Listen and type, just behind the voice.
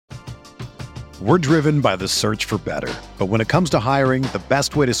We're driven by the search for better. But when it comes to hiring, the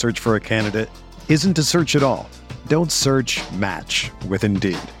best way to search for a candidate isn't to search at all. Don't search, match with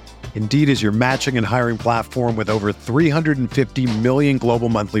Indeed. Indeed is your matching and hiring platform with over 350 million global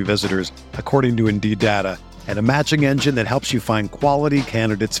monthly visitors, according to Indeed data, and a matching engine that helps you find quality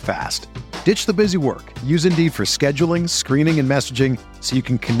candidates fast. Ditch the busy work. Use Indeed for scheduling, screening, and messaging so you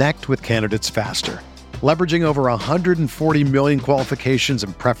can connect with candidates faster. Leveraging over 140 million qualifications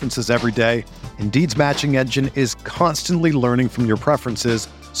and preferences every day, Indeed's matching engine is constantly learning from your preferences,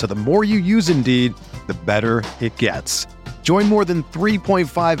 so the more you use Indeed, the better it gets. Join more than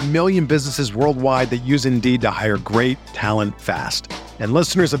 3.5 million businesses worldwide that use Indeed to hire great talent fast. And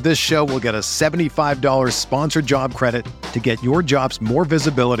listeners of this show will get a $75 sponsored job credit to get your jobs more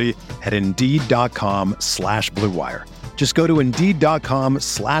visibility at Indeed.com/Blue Wire. Just go to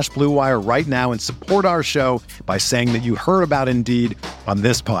Indeed.com/Blue Wire right now and support our show by saying that you heard about Indeed on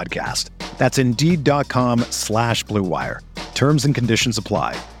this podcast. That's Indeed.com/Blue Wire. Terms and conditions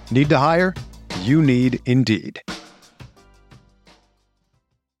apply. Need to hire? You need Indeed.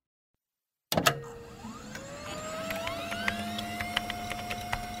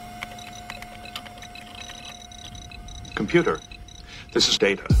 Computer, this is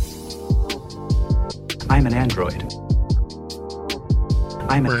Data. I'm an android.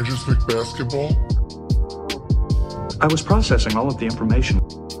 I'm Rangers McBasketball. I was processing all of the information.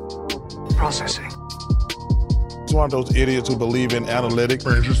 Processing. It's one of those idiots who believe in analytics.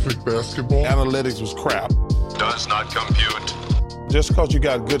 Rangers McBasketball. Analytics was crap. Does not compute. Just because you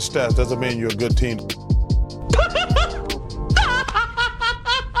got good stats doesn't mean you're a good team.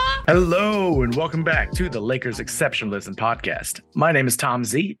 Hello, and welcome back to the Lakers Exceptionalism Podcast. My name is Tom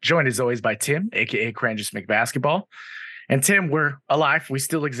Z, joined as always by Tim, a.k.a. Rangers McBasketball. And Tim, we're alive. We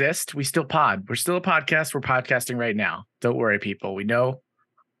still exist. We still pod. We're still a podcast. We're podcasting right now. Don't worry, people. We know.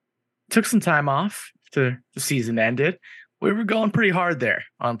 Took some time off after the season ended. We were going pretty hard there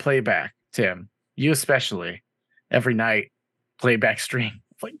on playback, Tim. You especially. Every night, playback stream.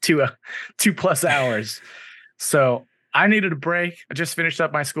 Like two plus hours. So I needed a break. I just finished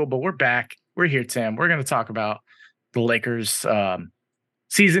up my school, but we're back. We're here, Tim. We're going to talk about the Lakers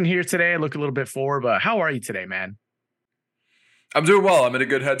season here today. Look a little bit forward, but how are you today, man? I'm doing well. I'm in a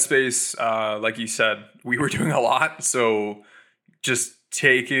good headspace. Like you said, we were doing a lot. So just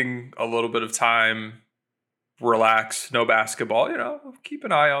taking a little bit of time, relax, no basketball, keep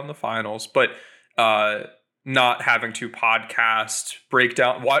an eye on the finals, but not having to podcast, break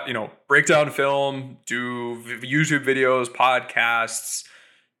down film, do YouTube videos, podcasts,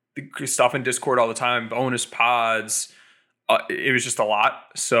 stuff in Discord all the time, bonus pods. It was just a lot.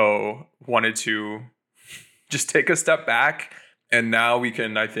 So wanted to just take a step back. And now we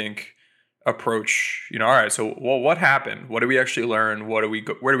can, I think, approach, all right, so what happened? What did we actually learn? Where do we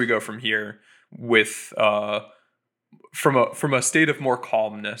go from here with from a state of more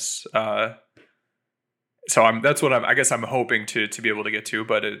calmness? So I guess I'm hoping to be able to get to,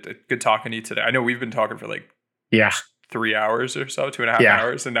 but good talking to you today. I know we've been talking for 3 hours or so, 2.5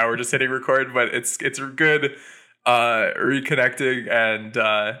 hours, and now we're just hitting record, but it's good reconnecting, and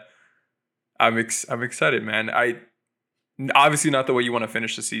I'm excited, man. Obviously not the way you want to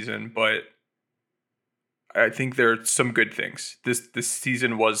finish the season, but I think there are some good things. This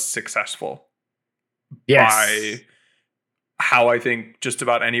season was successful. Yes. By how I think just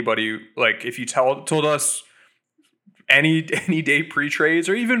about anybody, like if you told us any day pre-trades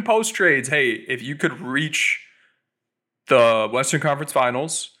or even post-trades, hey, if you could reach the Western Conference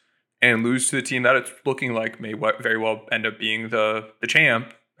Finals and lose to the team that it's looking like may very well end up being the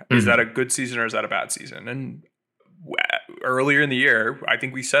champ, is that a good season or is that a bad season? And earlier in the year, I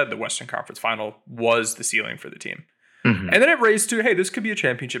think we said the Western Conference Final was the ceiling for the team. Mm-hmm. And then it raised to, hey, this could be a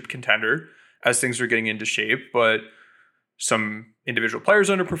championship contender as things are getting into shape, but some individual players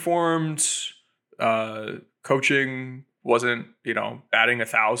underperformed. Coaching wasn't, batting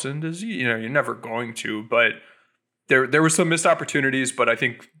 1,000 as you're never going to, but there were some missed opportunities, but I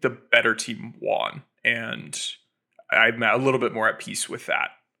think the better team won. And I'm a little bit more at peace with that.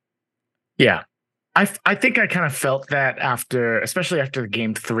 Yeah. I think I kind of felt that especially after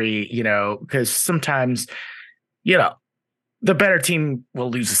game 3, because sometimes, the better team will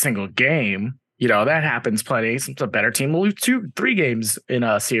lose a single game. That happens plenty. Sometimes the better team will lose 2-3 games in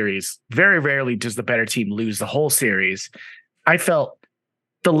a series. Very rarely does the better team lose the whole series. I felt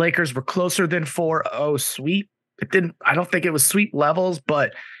the Lakers were closer than 4-0 sweep. I don't think it was sweep levels,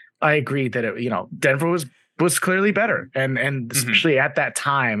 but I agree that Denver was clearly better. And especially at that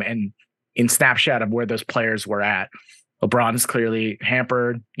time and in snapshot of where those players were at. LeBron is clearly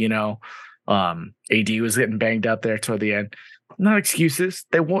hampered, AD was getting banged up there toward the end. not excuses.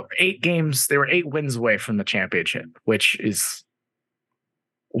 They won 8 games. They were 8 wins away from the championship, which is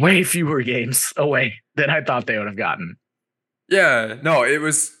way fewer games away than I thought they would have gotten. Yeah, no, it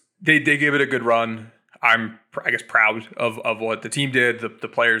was, they gave it a good run. I'm, I guess, proud of what the team did, the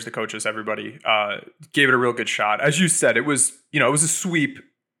players, the coaches, everybody gave it a real good shot. As you said, it was, it was a sweep,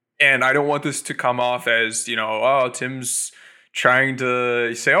 and I don't want this to come off as, oh, Tim's trying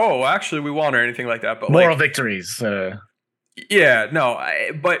to say, oh, actually we won or anything like that. But moral victories. Yeah, no,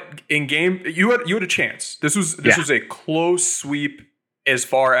 but in game, you had a chance. This was a close sweep as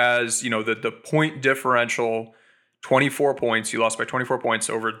far as, the point differential. 24 points. You lost by 24 points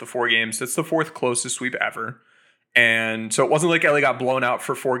over the 4 games. That's the 4th closest sweep ever. And so it wasn't like LA got blown out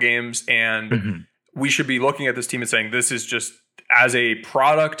for 4 games. And we should be looking at this team and saying, this is just, as a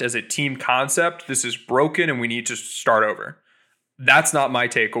product, as a team concept, this is broken and we need to start over. That's not my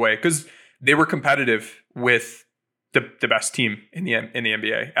takeaway, because they were competitive with the best team in the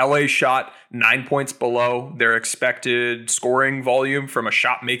NBA. LA shot 9 points below their expected scoring volume from a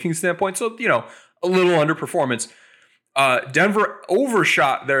shot making standpoint. So, a little underperformance. Denver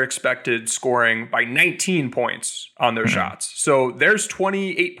overshot their expected scoring by 19 points on their shots. So there's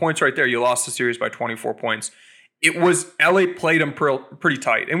 28 points right there. You lost the series by 24 points. It was, LA played them pretty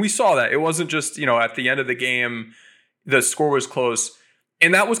tight. And we saw that. It wasn't just, at the end of the game, the score was close.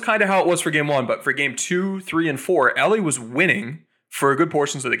 And that was kind of how it was for game 1. But for game 2, 3, and 4, LA was winning for good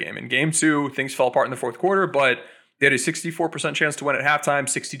portions of the game. In game 2, things fell apart in the 4th quarter, but they had a 64% chance to win at halftime,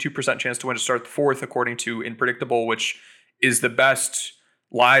 62% chance to win to start the 4th, according to Unpredictable, which is the best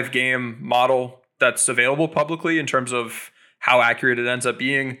live game model that's available publicly in terms of how accurate it ends up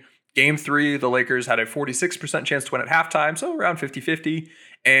being. Game 3, the Lakers had a 46% chance to win at halftime, so around 50-50,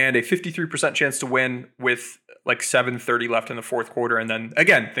 and a 53% chance to win with like 7:30 left in the 4th quarter. And then,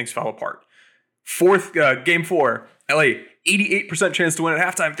 again, things fell apart. Game 4, LA, 88% chance to win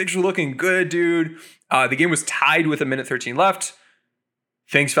at halftime. Things were looking good, dude. The game was tied with 1:13 left.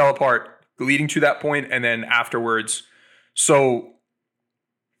 Things fell apart, leading to that point, and then afterwards. So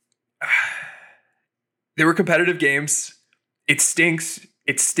they were competitive games. It stinks.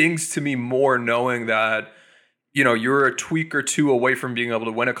 It stings to me more knowing that, you're a tweak or 2 away from being able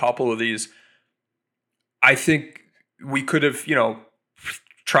to win a couple of these. I think we could have,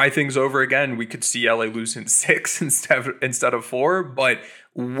 try things over again. We could see LA lose in 6 instead of 4, but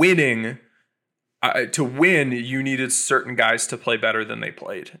winning, to win, you needed certain guys to play better than they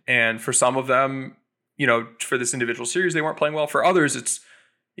played. And for some of them, for this individual series, they weren't playing well. For others, it's,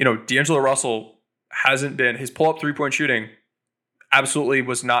 D'Angelo Russell hasn't been, his pull-up 3-point shooting absolutely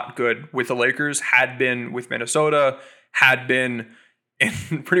was not good with the Lakers, had been with Minnesota, had been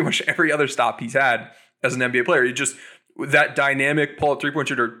in pretty much every other stop he's had as an NBA player. He just, that dynamic pull-up 3-point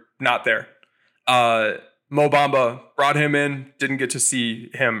shooter, not there. Mo Bamba, brought him in, didn't get to see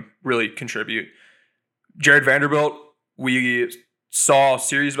him really contribute. Jared Vanderbilt, we saw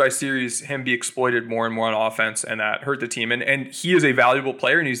series by series him be exploited more and more on offense, and that hurt the team. And he is a valuable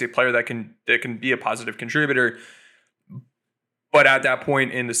player, and he's a player that can be a positive contributor. But at that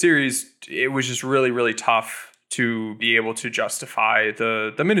point in the series, it was just really, really tough to be able to justify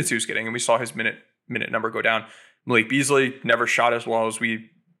the minutes he was getting. And we saw his minute number go down. Malik Beasley never shot as well as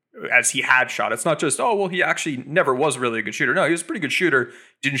he had shot. It's not just, he actually never was really a good shooter. No, he was a pretty good shooter,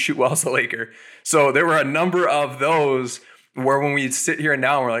 didn't shoot well as a Laker. So there were a number of those where when we sit here and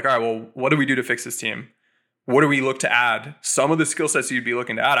now, we're like, all right, well, what do we do to fix this team? What do we look to add? Some of the skill sets you'd be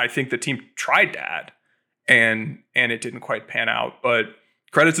looking to add, I think the team tried to add, and it didn't quite pan out. But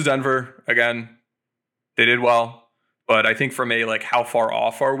credit to Denver. Again, they did well. But I think from a how far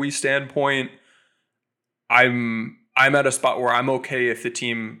off are we standpoint, I'm at a spot where I'm okay if the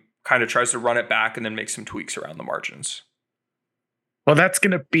team kind of tries to run it back and then make some tweaks around the margins. Well, that's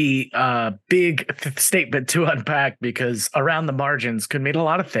going to be a big statement to unpack, because around the margins could mean a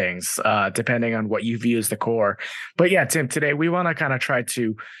lot of things, depending on what you view as the core. But yeah, Tim, today we want to kind of try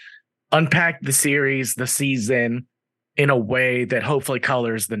to unpack the series, the season, in a way that hopefully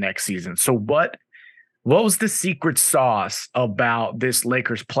colors the next season. So what was the secret sauce about this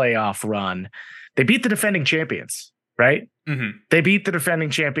Lakers playoff run? They beat the defending champions, right? Mm-hmm. They beat the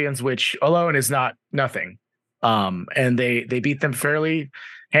defending champions, which alone is not nothing. And they beat them fairly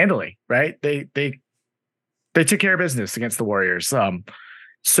handily, right? They took care of business against the Warriors.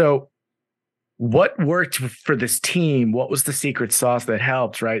 So what worked for this team? What was the secret sauce that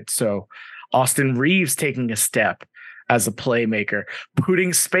helped, right? So Austin Reeves taking a step as a playmaker,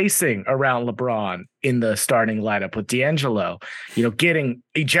 putting spacing around LeBron in the starting lineup with D'Angelo,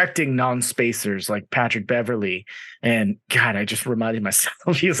 ejecting non-spacers like Patrick Beverley. And God, I just reminded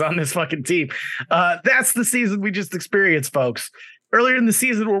myself he was on this fucking team. That's the season we just experienced, folks. Earlier in the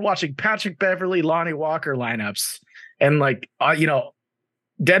season, we're watching Patrick Beverley, Lonnie Walker lineups, and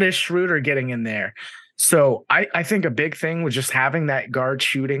Dennis Schroeder getting in there. So I think a big thing was just having that guard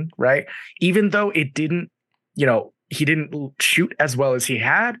shooting, right? Even though it didn't, he didn't shoot as well as he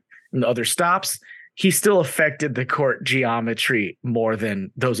had in the other stops, he still affected the court geometry more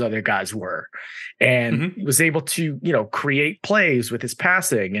than those other guys were, and was able to, create plays with his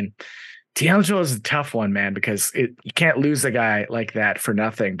passing. And D'Angelo is a tough one, man, because you can't lose a guy like that for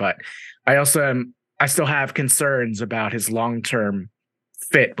nothing. But I still have concerns about his long-term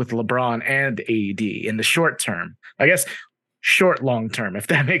fit with LeBron and AD in the short term. I guess long term, if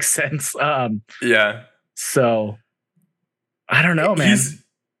that makes sense. Yeah. So I don't know, man.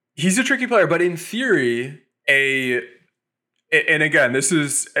 He's a tricky player, but in theory, and again, this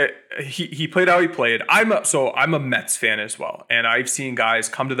is he played how he played. I'm a Mets fan as well, and I've seen guys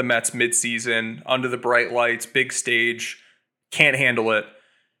come to the Mets midseason under the bright lights, big stage, can't handle it,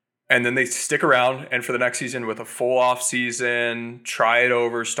 and then they stick around, and for the next season with a full off season, try it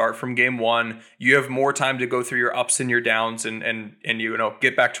over, start from game one. You have more time to go through your ups and your downs, and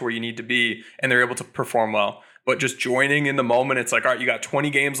get back to where you need to be, and they're able to perform well. But just joining in the moment, it's like, all right, you got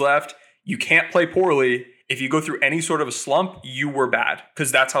 20 games left. You can't play poorly. If you go through any sort of a slump, you were bad,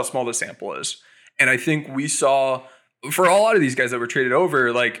 because that's how small the sample is. And I think we saw, for a lot of these guys that were traded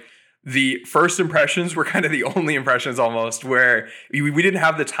over, like the first impressions were kind of the only impressions almost, where we didn't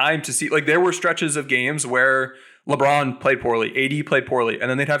have the time to see, like there were stretches of games where LeBron played poorly, AD played poorly, and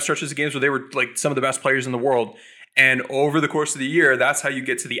then they'd have stretches of games where they were like some of the best players in the world. And over the course of the year, that's how you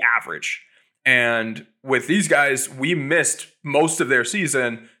get to the average. And with these guys, we missed most of their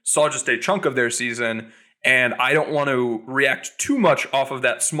season, saw just a chunk of their season. And I don't want to react too much off of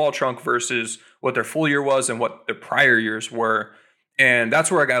that small chunk versus what their full year was and what their prior years were. And that's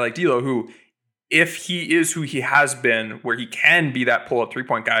where a guy like D'Lo, who, if he is who he has been, where he can be that pull-up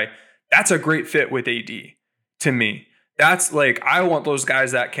three-point guy, that's a great fit with AD to me. That's like, I want those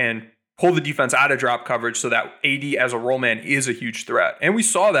guys that can pull the defense out of drop coverage so that AD as a roll man is a huge threat. And we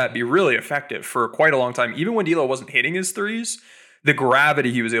saw that be really effective for quite a long time. Even when D'Lo wasn't hitting his threes, the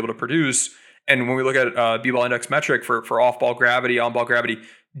gravity he was able to produce. And when we look at B-ball index metric for off-ball gravity, on-ball gravity,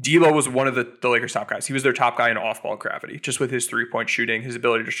 D'Lo was one of the Lakers' top guys. He was their top guy in off-ball gravity, just with his three-point shooting, his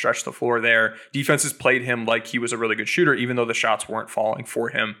ability to stretch the floor there. Defenses played him like he was a really good shooter, even though the shots weren't falling for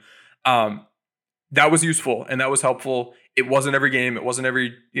him. That was useful and that was helpful. It wasn't every game. It wasn't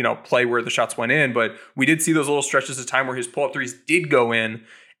every play where the shots went in, but we did see those little stretches of time where his pull-up threes did go in,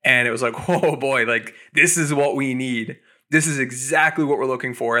 and it was like, oh boy, like this is what we need. This is exactly what we're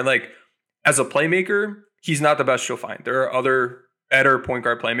looking for. And like, as a playmaker, he's not the best you'll find. There are other better point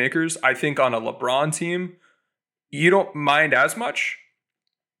guard playmakers. I think on a LeBron team, you don't mind as much.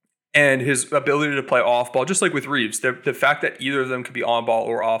 And his ability to play off ball, just like with Reeves, the fact that either of them could be on ball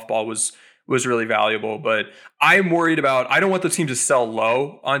or off ball was really valuable. But I'm worried about, I don't want the team to sell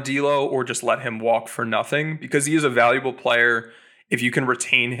low on D'Lo or just let him walk for nothing, because he is a valuable player. If you can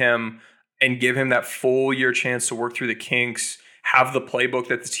retain him and give him that full year chance to work through the kinks, have the playbook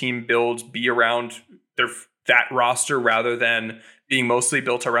that the team builds be around that roster rather than being mostly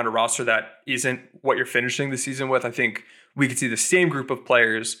built around a roster that isn't what you're finishing the season with, I think we could see the same group of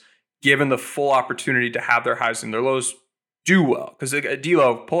players given the full opportunity to have their highs and their lows do well. Because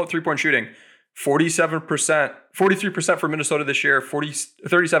D'Lo, pull up three-point shooting, 47%, 43% for Minnesota this year,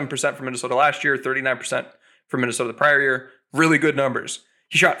 37% for Minnesota last year, 39% for Minnesota the prior year. Really good numbers.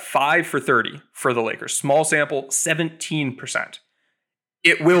 He shot 5 for 30 for the Lakers. Small sample, 17%.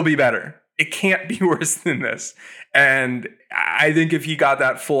 It will be better. It can't be worse than this. And I think if he got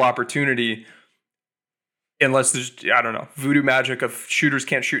that full opportunity, unless there's, I don't know, voodoo magic of shooters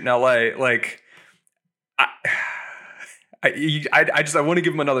can't shoot in LA, like, I want to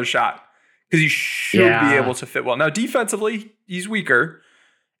give him another shot, because he should be able to fit well. Now, defensively, he's weaker,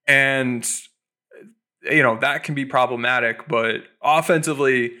 and that can be problematic, but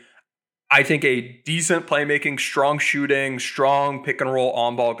offensively, I think a decent playmaking, strong shooting, strong pick and roll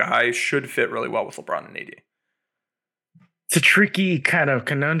on ball guy should fit really well with LeBron and AD. It's a tricky kind of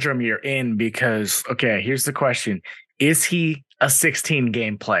conundrum you're in, because, okay, here's the question. Is he a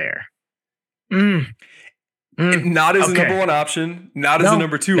 16-game player? Not as a number one option, not as a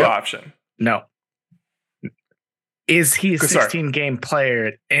number two option. No. Is he a 16-game player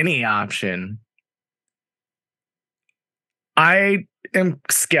at any option? I am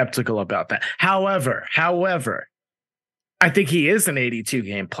skeptical about that. However, I think he is an 82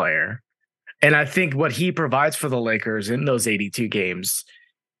 game player. And I think what he provides for the Lakers in those 82 games,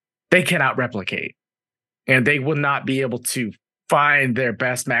 they cannot replicate. And they will not be able to find their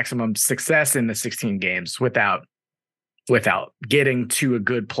best maximum success in the 16 games without getting to a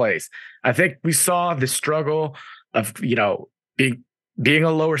good place. I think we saw the struggle of, being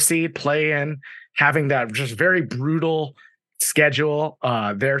a lower seed, play in, having that just very brutal schedule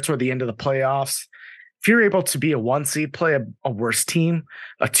there toward the end of the playoffs. If you're able to be a 1 seed, play a worse team,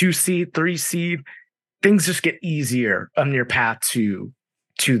 a 2 seed, 3 seed, things just get easier on your path to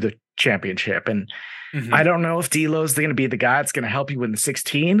the championship. And I don't know if D'Lo's going to be the guy that's going to help you win the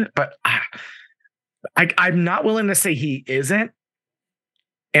 16, but I'm not willing to say he isn't.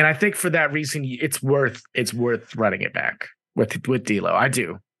 And I think for that reason, it's worth running it back with D'Lo. I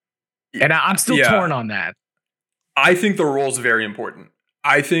do. And I'm still torn on that. I think the role is very important.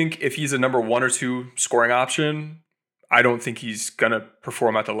 I think if he's a number 1 or 2 scoring option, I don't think he's going to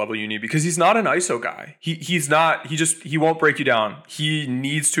perform at the level you need because he's not an ISO guy. He won't break you down. He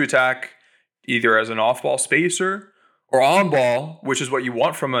needs to attack either as an off-ball spacer or on-ball, which is what you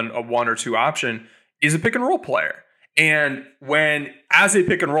want from a 1 or 2 option, is a pick-and-roll player. And when, as a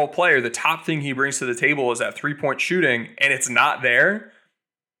pick-and-roll player, the top thing he brings to the table is that three-point shooting, and it's not there,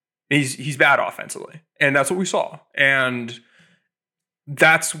 he's bad offensively. And that's what we saw. And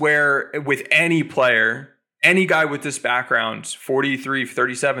that's where, with any player, any guy with this background, 43,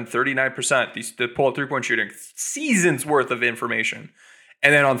 37, 39%, the pull-up three-point shooting, seasons worth of information.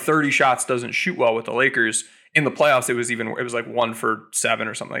 And then on 30 shots doesn't shoot well with the Lakers. In the playoffs, it was like 1 for 7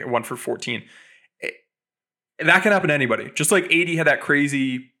 or something, like 1 for 14. That can happen to anybody. Just like AD had that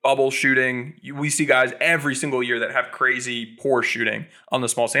crazy bubble shooting. We see guys every single year that have crazy poor shooting on the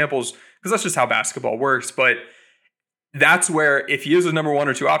small samples because that's just how basketball works. But that's where if he is a number 1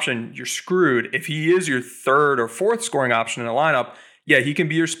 or 2 option, you're screwed. If he is your 3rd or 4th scoring option in a lineup, yeah, he can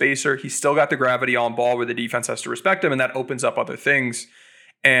be your spacer. He's still got the gravity on ball where the defense has to respect him, and that opens up other things.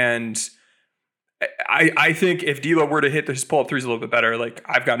 And I think if D'Lo were to hit his pull-up threes a little bit better, like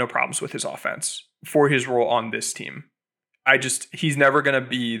I've got no problems with his offense for his role on this team. He's never going to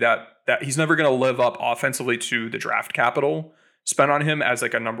be that he's never going to live up offensively to the draft capital spent on him as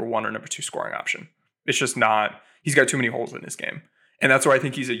like a number 1 or number 2 scoring option. It's just not. He's got too many holes in his game. And that's why I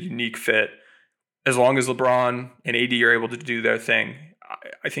think he's a unique fit. As long as LeBron and AD are able to do their thing,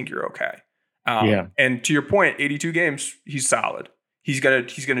 I think you're okay. And to your point, 82 games, he's solid. He's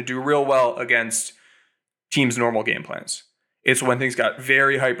gonna do real well against teams' normal game plans. It's when things got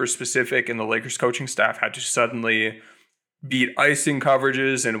very hyper specific and the Lakers coaching staff had to suddenly beat icing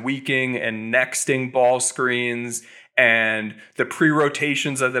coverages and weaking and nexting ball screens and the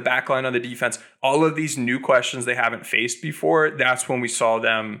pre-rotations of the backline on the defense, all of these new questions they haven't faced before. That's when we saw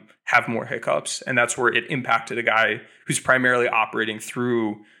them have more hiccups. And that's where it impacted a guy who's primarily operating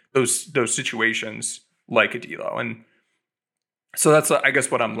through those situations like a D'Lo. And so that's, I guess,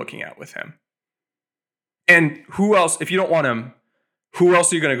 what I'm looking at with him. And who else, if you don't want him, who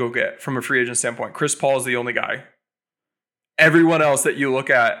else are you going to go get from a free agent standpoint? Chris Paul is the only guy. Everyone else that you look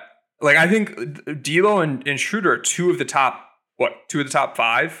at, like I think D'Lo and Schroeder are two of the top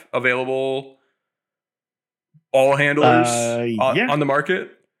 5 available ball handlers on the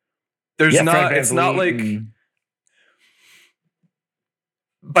market. There's not, it's not like,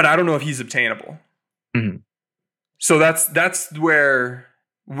 but I don't know if he's obtainable. Mm-hmm. So that's where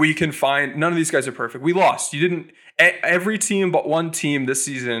we can find, none of these guys are perfect. We lost. Every team but one team this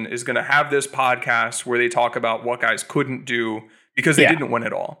season is going to have this podcast where they talk about what guys couldn't do because they didn't win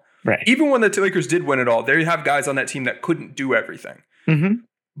it all. Right. Even when the Lakers did win it all, they have guys on that team that couldn't do everything. Mm-hmm.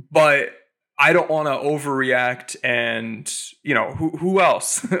 But I don't want to overreact. And who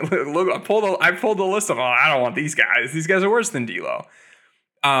else? Look, I pulled the list of. I don't want these guys. These guys are worse than D'Lo.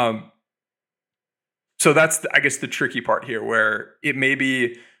 So that's, I guess, the tricky part here, where it may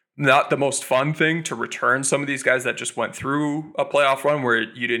be not the most fun thing to return some of these guys that just went through a playoff run where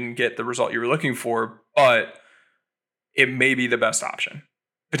you didn't get the result you were looking for, but it may be the best option,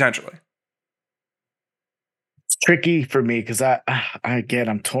 potentially. It's tricky for me because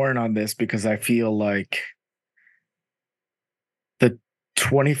I'm torn on this because I feel like the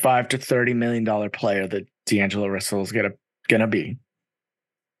 $25 to $30 million player that D'Angelo Russell is gonna be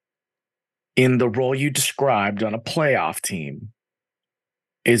in the role you described on a playoff team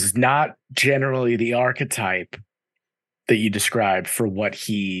is not generally the archetype that you described for what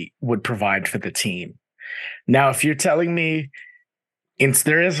he would provide for the team. Now, if you're telling me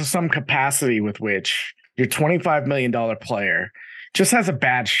there is some capacity with which your $25 million player just has a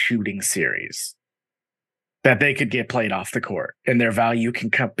bad shooting series that they could get played off the court and their value can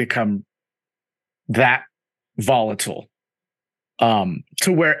become that volatile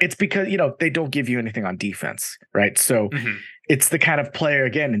To where it's because, they don't give you anything on defense, right? So it's the kind of player,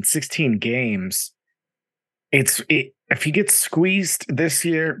 again, in 16 games, if he gets squeezed this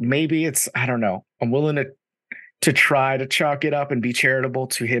year, maybe I don't know. I'm willing to try to chalk it up and be charitable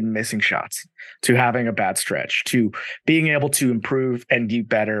to him missing shots, to having a bad stretch, to being able to improve and do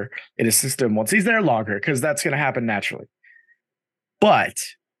better in a system once he's there longer, because that's going to happen naturally. But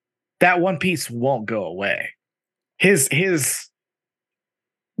that one piece won't go away. His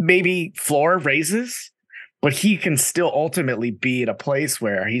maybe floor raises, but he can still ultimately be at a place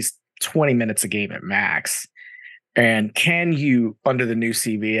where he's 20 minutes a game at max. And can you, under the new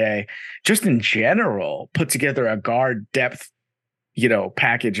CBA, just in general, put together a guard depth,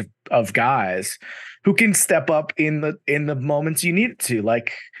 package of guys who can step up in the moments you need it to,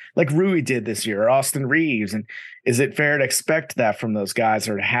 like Rui did this year, or Austin Reeves? And is it fair to expect that from those guys,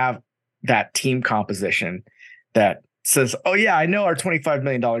 or to have that team composition that says, oh yeah, I know our $25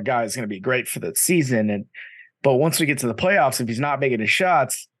 million guy is going to be great for the season, but once we get to the playoffs, if he's not making his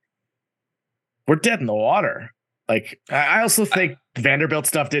shots, we're dead in the water. Like, I also think Vanderbilt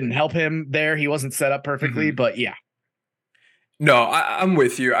stuff didn't help him there. He wasn't set up perfectly, but yeah. No, I'm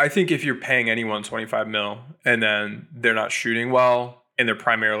with you. I think if you're paying anyone $25 million and then they're not shooting well and they're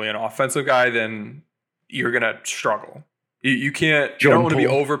primarily an offensive guy, then you're going to struggle. You can't, you don't want to be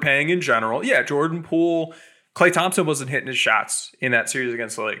overpaying in general. Yeah, Jordan Poole, Klay Thompson wasn't hitting his shots in that series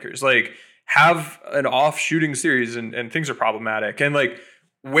against the Lakers. Like, have an off shooting series and things are problematic. And like,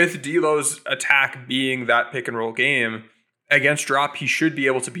 with D'Lo's attack being that pick and roll game, against drop, he should be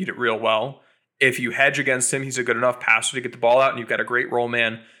able to beat it real well. If you hedge against him, he's a good enough passer to get the ball out, and you've got a great roll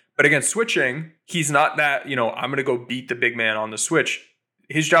man. But against switching, he's not that, I'm going to go beat the big man on the switch.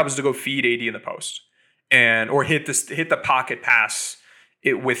 His job is to go feed AD in the post or hit the pocket pass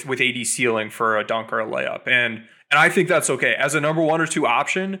with AD ceiling for a dunk or a layup. And I think that's okay. As a number 1 or 2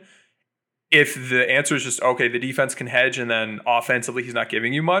 option, if the answer is just, okay, the defense can hedge and then offensively he's not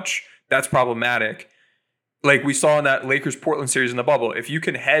giving you much, that's problematic. Like we saw in that Lakers-Portland series in the bubble, if you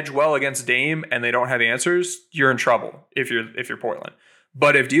can hedge well against Dame and they don't have answers, you're in trouble if you're Portland.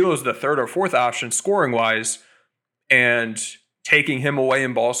 But if D'Lo's the 3rd or 4th option scoring-wise, and taking him away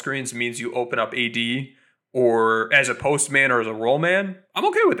in ball screens means you open up AD or as a post man or as a roll man, I'm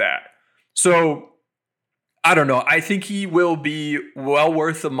okay with that. So I don't know. I think he will be well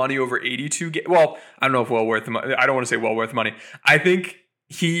worth the money over 82. Well, I don't know if well worth the money. I don't want to say well worth the money. I think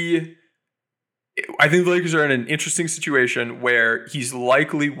the Lakers are in an interesting situation where he's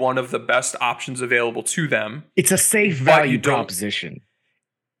likely one of the best options available to them. It's a safe value proposition.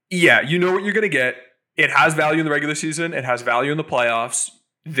 Yeah, you know what you're going to get. It has value in the regular season. It has value in the playoffs.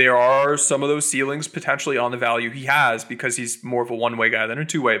 There are some of those ceilings potentially on the value he has because he's more of a one-way guy than a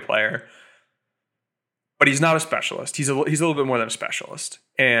two-way player. But he's not a specialist. He's a little bit more than a specialist.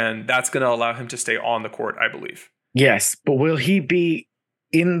 And that's going to allow him to stay on the court, I believe. Yes, but will he be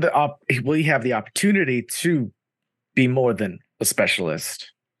will he have the opportunity to be more than a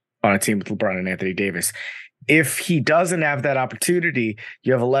specialist on a team with LeBron and Anthony Davis? If he doesn't have that opportunity,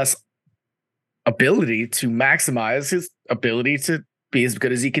 you have a less ability to maximize his ability to be as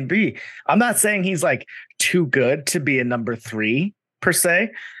good as he can be. I'm not saying he's like too good to be a number 3 per se.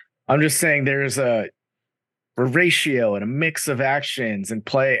 I'm just saying there's a ratio and a mix of actions and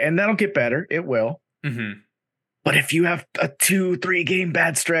play, and that'll get better. It will. Mm-hmm. But if you have a 2-3 game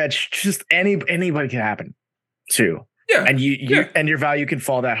bad stretch, just anybody can happen too. Yeah. And you and your value can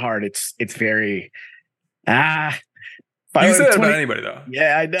fall that hard. It's very you said it about anybody though.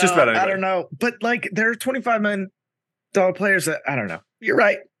 Yeah, I know. Just about anybody. I don't know. But like there are $25 million players that I don't know. You're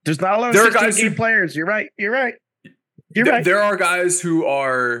right. There's not a lot of 16-game players. You're right. Right. There are guys who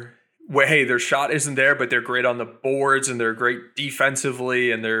are hey, their shot isn't there, but they're great on the boards and they're great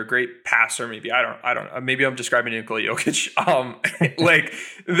defensively and they're a great passer. Maybe I don't know. Maybe I'm describing Nikola Jokic. Like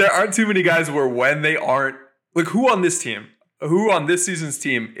there aren't too many guys where when they aren't like who on this season's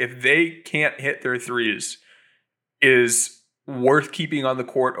team, if they can't hit their threes, is worth keeping on the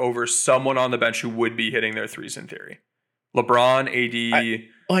court over someone on the bench who would be hitting their threes in theory. LeBron,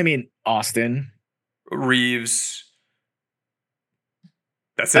 AD. Austin, Reeves.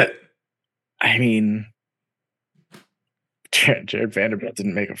 That's it. Jared Vanderbilt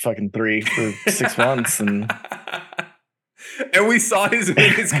didn't make a fucking 3 for 6 months, and we saw his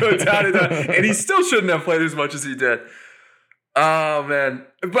minutes go down and he still shouldn't have played as much as he did. Oh man,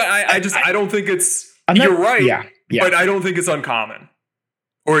 but I don't think it's. You're right. Yeah. But I don't think it's uncommon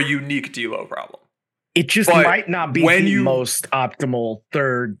or a unique D'Lo problem. It just might not be most optimal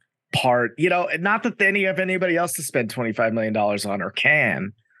third part. Not that they have anybody else to spend $25 million on or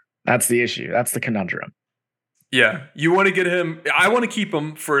can. That's the issue. That's the conundrum. Yeah, you want to get him. I want to keep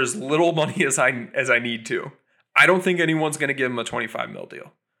him for as little money as I need to. I don't think anyone's going to give him a $25 million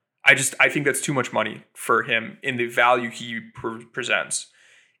deal. I think that's too much money for him in the value he presents.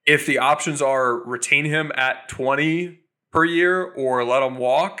 If the options are retain him at 20 per year or let him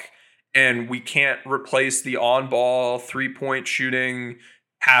walk, and we can't replace the on-ball 3-point shooting,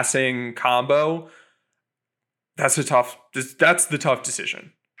 passing combo, that's the tough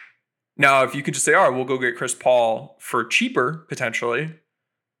decision. Now, if you could just say, all right, we'll go get Chris Paul for cheaper, potentially,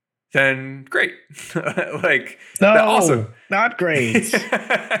 then great. Awesome. Not great.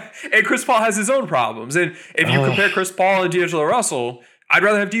 And Chris Paul has his own problems. And if you compare Chris Paul and D'Angelo Russell, I'd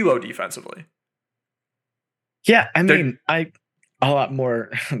rather have D'Lo defensively. Yeah, I mean, a lot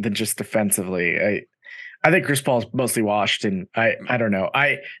more than just defensively. I think Chris Paul's mostly washed, and I don't know.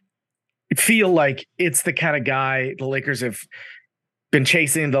 I feel like it's the kind of guy the Lakers have been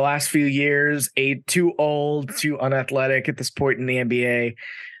chasing the last few years. Too old, too unathletic at this point in the NBA.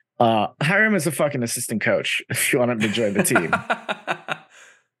 Hire him as a fucking assistant coach if you want him to join the team.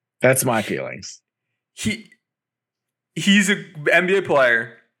 That's my feelings. He's an NBA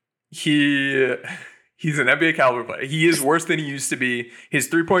player. He's an NBA caliber player. He is worse than he used to be. His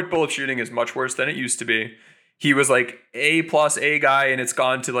 3-point bullet shooting is much worse than it used to be. He was like A+ A guy, and it's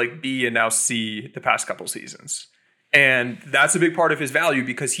gone to like B and now C the past couple seasons. And that's a big part of his value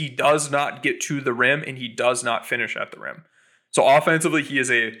because he does not get to the rim and he does not finish at the rim. So offensively, he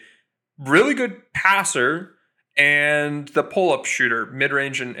is a really good passer and the pull-up shooter,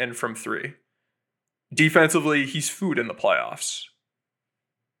 mid-range and from 3. Defensively, he's food in the playoffs.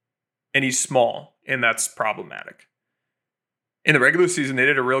 And he's small, and that's problematic. In the regular season, they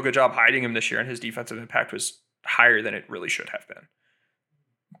did a real good job hiding him this year, and his defensive impact was higher than it really should have been.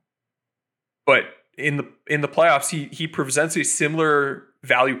 But in the playoffs, he presents a similar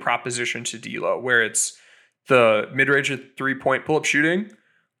value proposition to D'Lo, where it's the mid-range 3-point pull-up shooting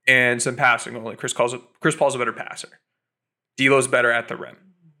and some passing. Only Chris Paul's a better passer. D'Lo's better at the rim.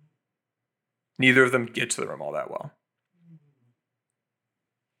 Neither of them get to the rim all that well.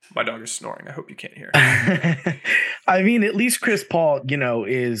 My dog is snoring. I hope you can't hear. I mean, at least Chris Paul,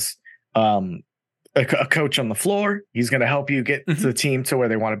 is a coach on the floor. He's going to help you get the team to where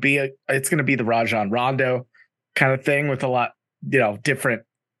they want to be. It's going to be the Rajon Rondo kind of thing with a lot, different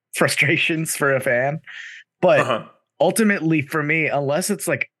frustrations for a fan. But ultimately for me, unless it's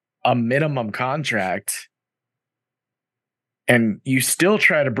like a minimum contract and you still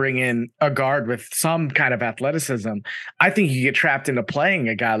try to bring in a guard with some kind of athleticism, I think you get trapped into playing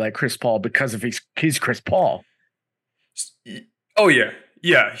a guy like Chris Paul because of he's Chris Paul. Oh yeah.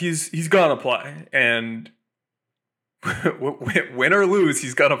 Yeah, he's gonna play, and win or lose,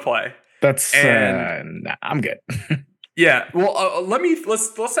 he's gonna play. That's I'm good. Yeah, well,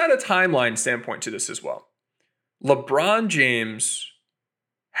 let's add a timeline standpoint to this as well. LeBron James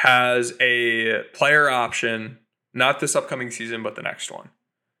has a player option, not this upcoming season, but the next one.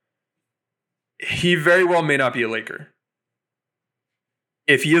 He very well may not be a Laker.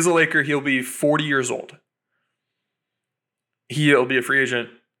 If he is a Laker, he'll be 40 years old. He'll be a free agent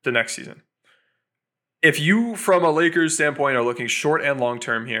the next season. If you, from a Lakers standpoint, are looking short and long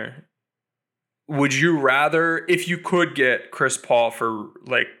term here, would you rather, if you could get Chris Paul for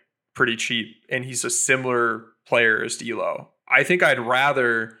like pretty cheap and he's a similar player as D'Lo, I think I'd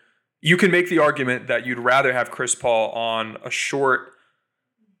rather, you can make the argument that you'd rather have Chris Paul on a short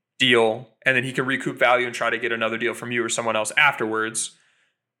deal and then he can recoup value and try to get another deal from you or someone else afterwards,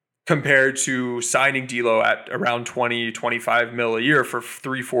 compared to signing D'Lo at around 20, 25 mil a year for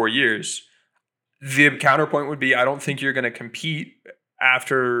 3-4 years. The counterpoint would be, I don't think you're going to compete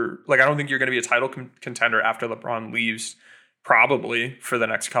after, I don't think you're going to be a title contender after LeBron leaves, probably for the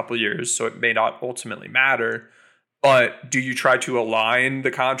next couple of years. So it may not ultimately matter. But do you try to align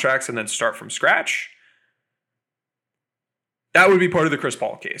the contracts and then start from scratch? That would be part of the Chris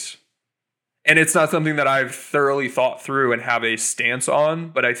Paul case. And it's not something that I've thoroughly thought through and have a stance on,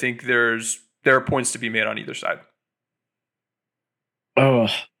 but I think there are points to be made on either side. Oh,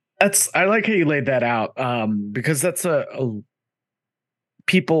 I like how you laid that out, because that's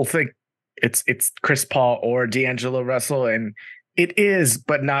people think it's Chris Paul or D'Angelo Russell, and it is,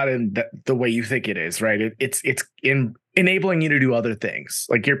 but not in the way you think it is, right? It's in enabling you to do other things.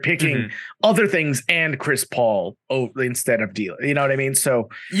 Like you're picking other things and Chris Paul instead of D'Lo. You know what I mean? So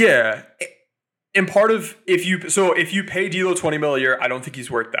yeah. And part of if you pay D'Lo 20 mil a year, I don't think he's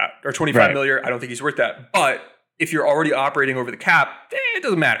worth that. Or 25 mil a year, I don't think he's worth that. But if you're already operating over the cap, it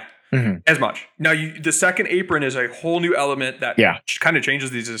doesn't matter as much. Now, the second apron is a whole new element that kind of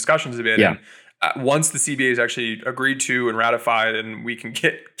changes these discussions a bit. Yeah. once the CBA is actually agreed to and ratified and we can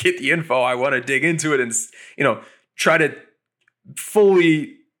get the info, I want to dig into it and, try to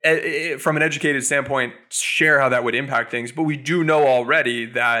fully, from an educated standpoint, share how that would impact things. But we do know already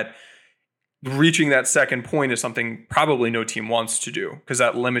that reaching that second point is something probably no team wants to do, because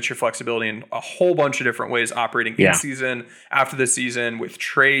that limits your flexibility in a whole bunch of different ways, operating in season, after the season, with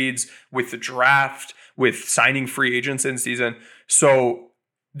trades, with the draft, with signing free agents in season. So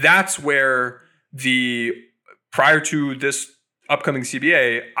that's where prior to this upcoming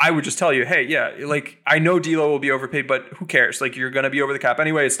CBA, I would just tell you, hey, yeah, like I know D'Lo will be overpaid, but who cares? Like you're going to be over the cap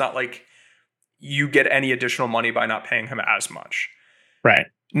anyway. It's not like you get any additional money by not paying him as much. Right.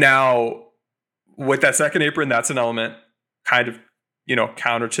 Now, with that second apron, that's an element kind of,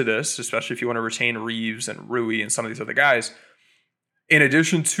 counter to this, especially if you want to retain Reeves and Rui and some of these other guys. In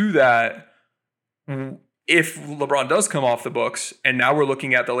addition to that, if LeBron does come off the books and now we're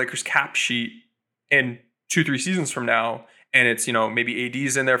looking at the Lakers cap sheet in 2-3 seasons from now, and it's, maybe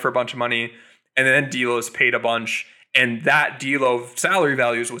AD's in there for a bunch of money, and then D'Lo is paid a bunch, and that D'Lo salary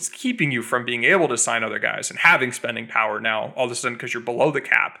value is what's keeping you from being able to sign other guys and having spending power now all of a sudden because you're below the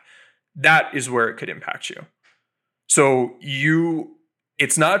cap, that is where it could impact you. So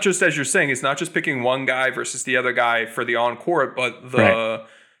it's not just, as you're saying, it's not just picking one guy versus the other guy for the on-court, but the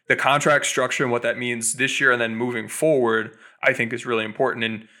contract structure and what that means this year and then moving forward, I think is really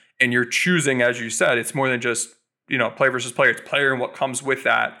important. And you're choosing, as you said, it's more than just, player versus player. It's player and what comes with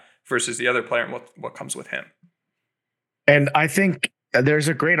that versus the other player and what comes with him. And I think there's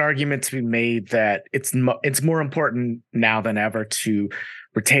a great argument to be made that it's more important now than ever to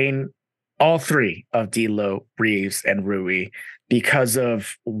retain all three of D'Lo, Reeves, and Rui because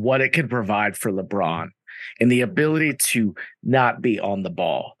of what it can provide for LeBron and the ability to not be on the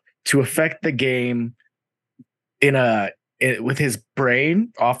ball, to affect the game with his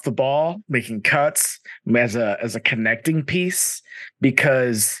brain off the ball, making cuts as a connecting piece,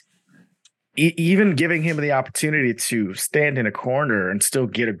 because even giving him the opportunity to stand in a corner and still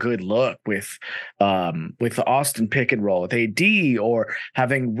get a good look with the Austin pick and roll with AD, or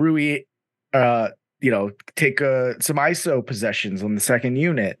having Rui, take some ISO possessions on the second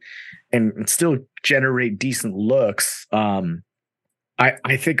unit and still generate decent looks.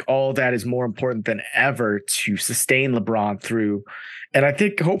 I think all that is more important than ever to sustain LeBron through. And I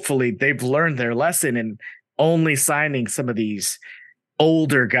think hopefully they've learned their lesson in only signing some of these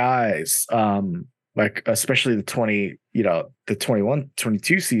older guys, like especially the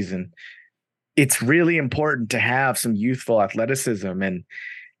 21-22 season. It's really important to have some youthful athleticism and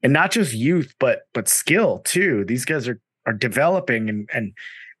not just youth, but skill too. These guys are developing and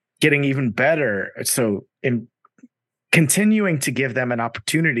getting even better. So in continuing to give them an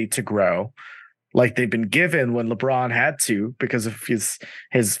opportunity to grow like they've been given when LeBron had to, because of his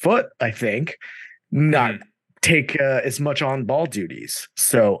foot, I think, not take as much on ball duties.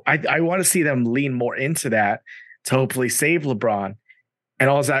 So I want to see them lean more into that to hopefully save LeBron. And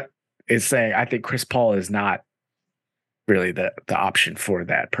all that is saying, I think Chris Paul is not really the option for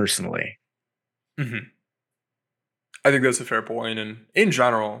that personally. Mm-hmm. I think that's a fair point. And in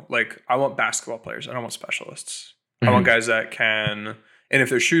general, like I want basketball players. I don't want specialists. I want guys that can, and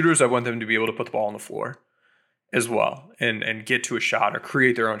if they're shooters, I want them to be able to put the ball on the floor as well and get to a shot or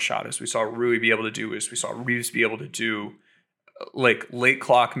create their own shot, as we saw Rui be able to do, as we saw Reeves be able to do. Like late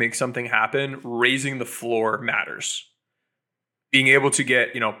clock, make something happen. Raising the floor matters. Being able to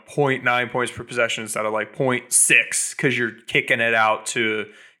get, 0.9 points per possession instead of like 0.6 because you're kicking it out to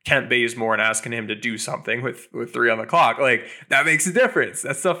Kent Bazemore and asking him to do something with 3 on the clock. Like that makes a difference.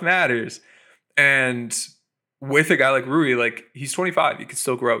 That stuff matters. And with a guy like Rui, like he's 25, he can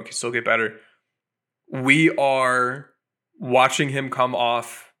still grow, he can still get better. We are watching him come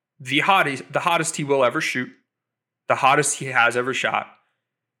off the hottest he will ever shoot, the hottest he has ever shot.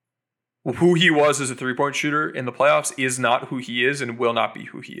 Who he was as a 3-point shooter in the playoffs is not who he is and will not be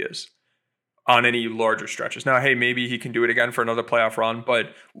who he is on any larger stretches. Now, hey, maybe he can do it again for another playoff run,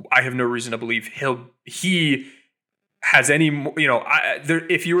 but I have no reason to believe he has any,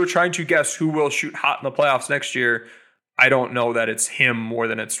 if you were trying to guess who will shoot hot in the playoffs next year, I don't know that it's him more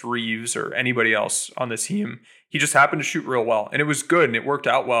than it's Reeves or anybody else on the team. He just happened to shoot real well, and it was good, and it worked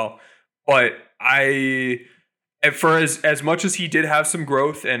out well. But for as much as he did have some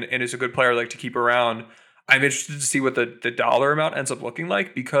growth and is a good player I like to keep around, I'm interested to see what the dollar amount ends up looking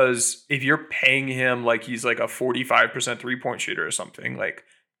like, because if you're paying him like he's like a 45% 3-point shooter or something, like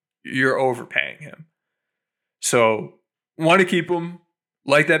you're overpaying him. So want to keep him,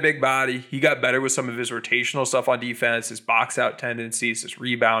 like that big body. He got better with some of his rotational stuff on defense, his box out tendencies, his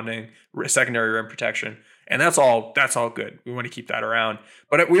rebounding, secondary rim protection. And that's all good. We want to keep that around.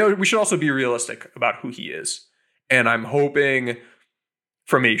 But we should also be realistic about who he is. And I'm hoping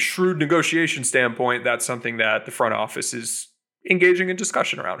from a shrewd negotiation standpoint, that's something that the front office is engaging in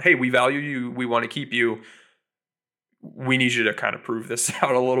discussion around. Hey, we value you. We want to keep you. We need you to kind of prove this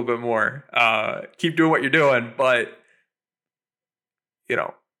out a little bit more. Keep doing what you're doing. But,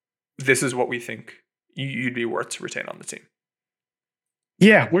 this is what we think you'd be worth to retain on the team.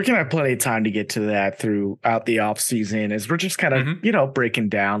 Yeah, we're going to have plenty of time to get to that throughout the offseason as we're just kind of, breaking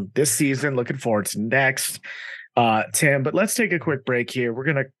down this season, looking forward to next, Tim. But let's take a quick break here. We're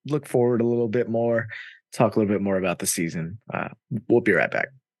going to look forward a little bit more, talk a little bit more about the season. We'll be right back.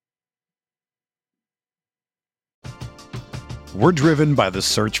 We're driven by the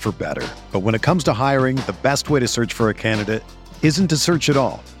search for better. But when it comes to hiring, the best way to search for a candidate isn't to search at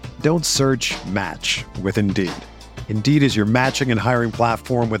all. Don't search, match with Indeed. Indeed is your matching and hiring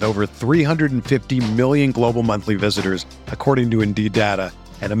platform with over 350 million global monthly visitors, according to Indeed data,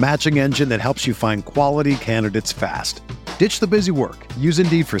 and a matching engine that helps you find quality candidates fast. Ditch the busy work. Use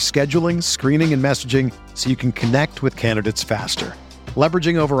Indeed for scheduling, screening, and messaging so you can connect with candidates faster.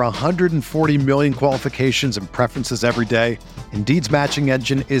 Leveraging over 140 million qualifications and preferences every day, Indeed's matching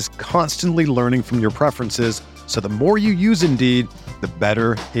engine is constantly learning from your preferences, so the more you use Indeed, the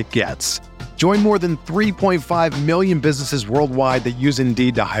better it gets. Join more than 3.5 million businesses worldwide that use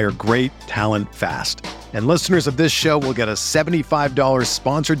Indeed to hire great talent fast. And listeners of this show will get a $75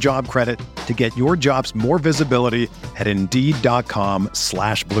 sponsored job credit to get your jobs more visibility at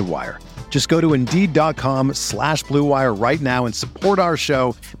Indeed.com/Blue Wire. Just go to Indeed.com/Blue Wire right now and support our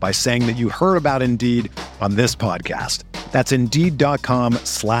show by saying that you heard about Indeed on this podcast. That's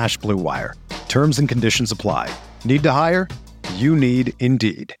Indeed.com/Blue Wire. Terms and conditions apply. Need to hire? You need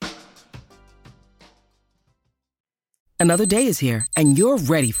Indeed. Another day is here, and you're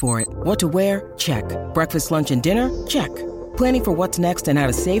ready for it. What to wear? Check. Breakfast, lunch, and dinner? Check. Planning for what's next and how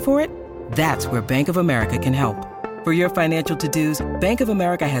to save for it? That's where Bank of America can help. For your financial to-dos, Bank of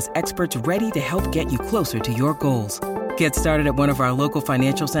America has experts ready to help get you closer to your goals. Get started at one of our local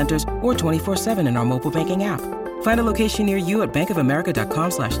financial centers or 24/7 in our mobile banking app. Find a location near you at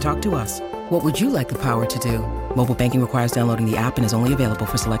bankofamerica.com/talktous. What would you like the power to do? Mobile banking requires downloading the app and is only available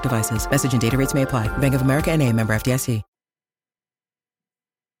for select devices. Message and data rates may apply. Bank of America NA, member FDIC.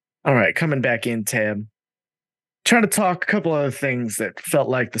 All right, coming back in, Tim. Trying to talk a couple other things that felt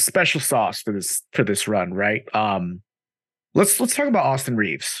like the special sauce for this run, right? Let's talk about Austin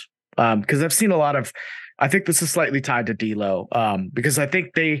Reaves, because I've seen a lot of. I think this is slightly tied to D'Lo, because I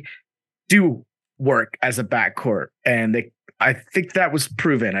think they do work as a backcourt, and I think that was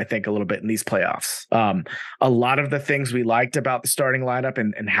proven. I think a little bit in these playoffs. A lot of the things we liked about the starting lineup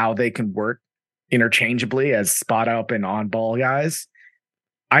and how they can work interchangeably as spot up and on ball guys,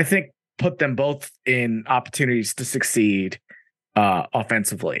 I think put them both in opportunities to succeed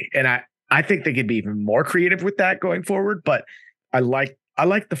offensively. And I think they could be even more creative with that going forward. But I like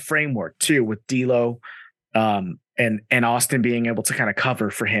the framework too with D'Lo and Austin being able to kind of cover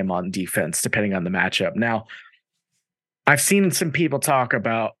for him on defense depending on the matchup. Now, I've seen some people talk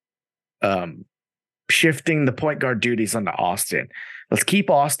about shifting the point guard duties onto Austin. Let's keep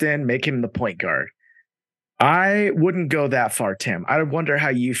Austin, make him the point guard. I wouldn't go that far, Tim. I wonder how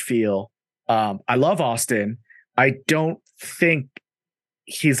you feel. I love Austin. I don't think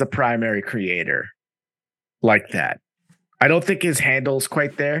he's a primary creator like that. I don't think his handle's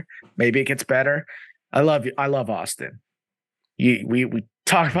quite there. Maybe it gets better. I love Austin. We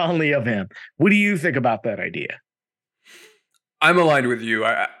talk fondly of him. What do you think about that idea? I'm aligned with you.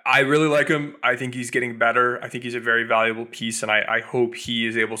 I really like him. I think he's getting better. I think he's a very valuable piece, and I hope he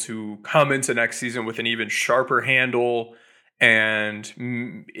is able to come into next season with an even sharper handle and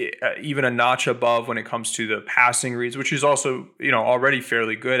even a notch above when it comes to the passing reads, which he's also already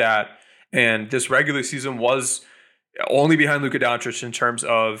fairly good at. And this regular season was only behind Luka Doncic in terms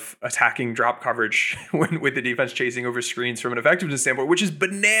of attacking drop coverage with the defense chasing over screens from an effectiveness standpoint, which is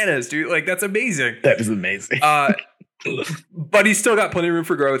bananas, dude. Like, that's amazing. That is amazing. But he's still got plenty of room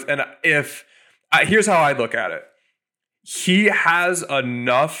for growth. And here's how I look at it. He has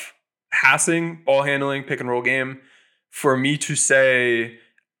enough passing, ball handling, pick and roll game for me to say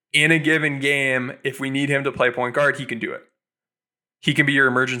in a given game, if we need him to play point guard, he can do it. He can be your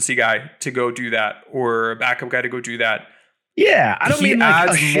emergency guy to go do that, or a backup guy to go do that. Yeah, I don't mean like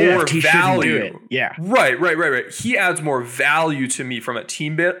adds a shift. more He value. shouldn't do it. Yeah, right. He adds more value to me from a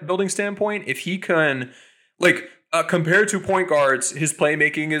team building standpoint. If he can, compared to point guards, his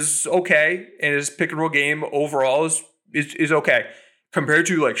playmaking is okay, and his pick and roll game overall is okay. Compared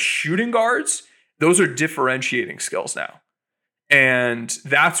to shooting guards, those are differentiating skills now. And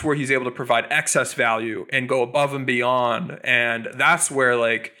that's where he's able to provide excess value and go above and beyond. And that's where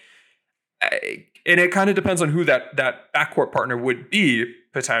and it kind of depends on who that backcourt partner would be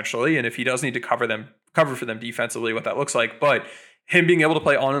potentially. And if he does need to cover for them defensively, what that looks like. But him being able to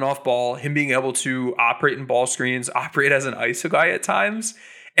play on and off ball, him being able to operate in ball screens, operate as an ISO guy at times,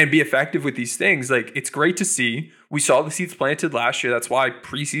 and be effective with these things. Like, it's great to see. We saw the seeds planted last year. That's why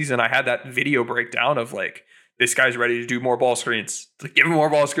preseason I had that video breakdown of like, this guy's ready to do more ball screens. Like, give him more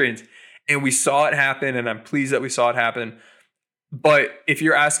ball screens. And we saw it happen, and I'm pleased that we saw it happen. But if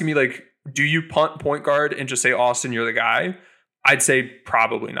you're asking me, like, do you punt point guard and just say, Austin, you're the guy? I'd say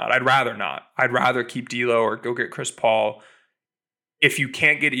probably not. I'd rather not. I'd rather keep D'Lo or go get Chris Paul. If you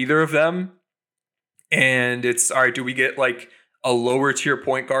can't get either of them, and it's, all right, do we get like a lower tier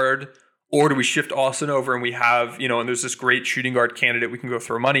point guard, or do we shift Austin over and we have, and there's this great shooting guard candidate we can go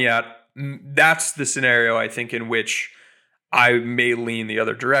throw money at? That's the scenario, I think, in which I may lean the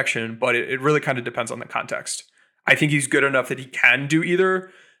other direction, but it really kind of depends on the context. I think he's good enough that he can do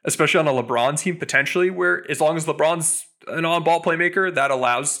either, especially on a LeBron team, potentially, where as long as LeBron's an on-ball playmaker, that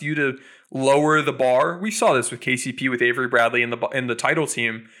allows you to lower the bar. We saw this with KCP, with Avery Bradley in the title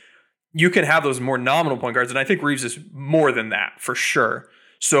team. You can have those more nominal point guards, and I think Reeves is more than that, for sure.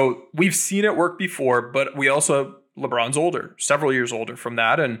 So we've seen it work before, but we also, LeBron's older, several years older from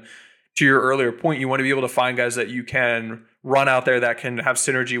that, and to your earlier point, you want to be able to find guys that you can run out there that can have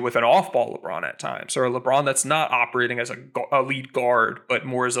synergy with an off-ball LeBron at times, or a LeBron that's not operating as a lead guard, but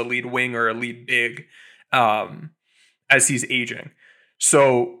more as a lead wing or a lead big as he's aging.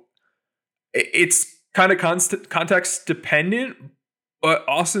 So it's kind of context dependent, but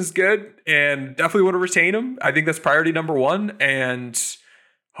Austin's good and definitely want to retain him. I think that's priority number one. And,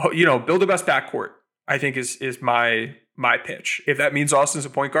 build the best backcourt, I think is my pitch. If that means Austin's a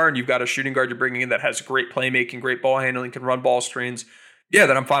point guard and you've got a shooting guard you're bringing in that has great playmaking, great ball handling, can run ball screens, yeah,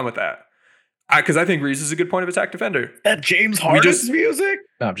 then I'm fine with that. Because I think Reeves is a good point of attack defender. That James Harden's music?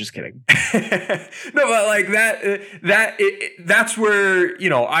 No, I'm just kidding. No, but like that's where,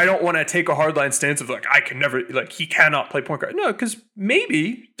 I don't want to take a hardline stance of like, I can never, like, he cannot play point guard. No, because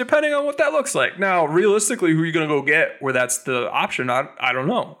maybe, depending on what that looks like. Now, realistically, who are you going to go get where that's the option? I don't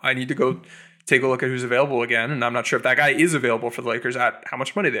know. I need to go take a look at who's available again. And I'm not sure if that guy is available for the Lakers at how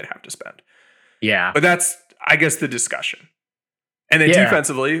much money they'd have to spend. Yeah. But that's, I guess, the discussion. And then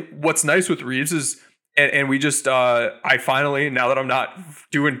defensively, what's nice with Reeves is, and we just, I finally, now that I'm not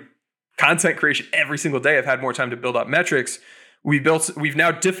doing content creation every single day, I've had more time to build up metrics. We've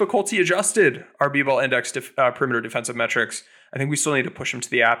now difficulty adjusted our B-ball index perimeter defensive metrics. I think we still need to push them to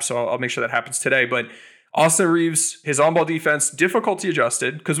the app, so I'll make sure that happens today. But Austin Reeves, his on-ball defense, difficulty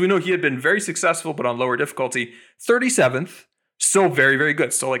adjusted, because we know he had been very successful, but on lower difficulty, 37th, still very, very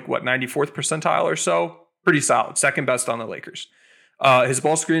good. Still 94th percentile or so? Pretty solid. Second best on the Lakers. His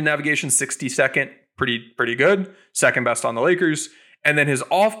ball screen navigation, 62nd, pretty good. Second best on the Lakers. And then his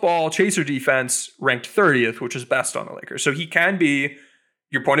off-ball chaser defense ranked 30th, which is best on the Lakers. So he can be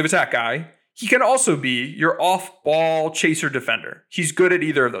your point of attack guy. He can also be your off-ball chaser defender. He's good at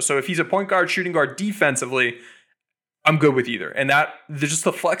either of those. So if he's a point guard, shooting guard defensively, I'm good with either. And just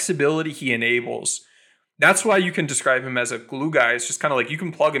the flexibility he enables. That's why you can describe him as a glue guy. It's just kind of like you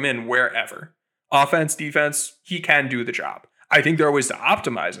can plug him in wherever. Offense, defense, he can do the job. I think there are ways to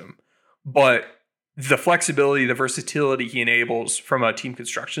optimize him, but the flexibility, the versatility he enables from a team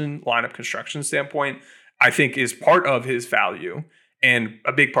construction, lineup construction standpoint, I think is part of his value and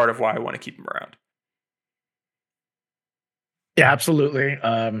a big part of why I want to keep him around. Yeah, absolutely.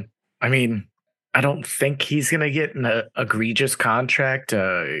 I mean, I don't think he's going to get an egregious contract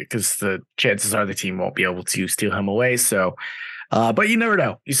because the chances are the team won't be able to steal him away. So, but you never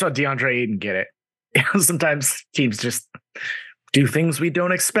know. You saw DeAndre Ayton get it. Sometimes teams just do things we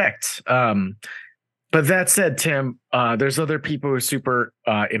don't expect. But that said, Tim, there's other people who are super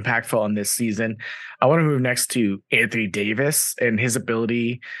impactful on this season. I want to move next to Anthony Davis and his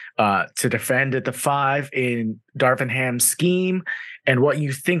ability to defend at the 5 in Darvin Ham's scheme and what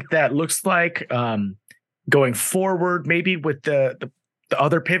you think that looks like going forward, maybe with the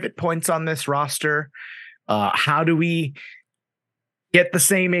other pivot points on this roster. How do we get the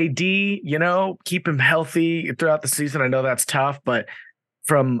same AD, keep him healthy throughout the season? I know that's tough, but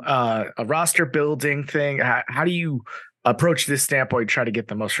from a roster building thing, how do you approach this standpoint, try to get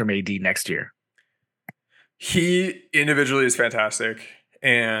the most from AD next year? He individually is fantastic,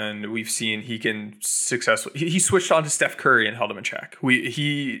 and we've seen he can successfully. He switched on to Steph Curry and held him in check.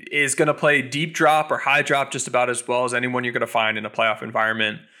 He is going to play deep drop or high drop just about as well as anyone you're going to find in a playoff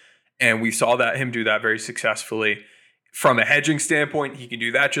environment, and we saw him do that very successfully. From a hedging standpoint, he can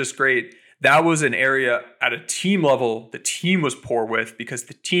do that just great. that was an area at a team level the team was poor with, because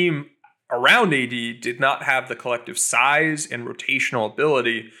the team around AD did not have the collective size and rotational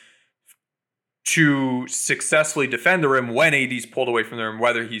ability to successfully defend the rim when AD's pulled away from the rim,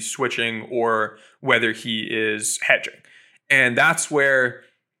 whether he's switching or whether he is hedging. And that's where,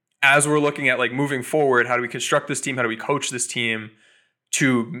 as we're looking at like moving forward, how do we construct this team? How do we coach this team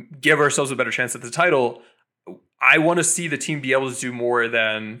to give ourselves a better chance at the title? I want to see the team be able to do more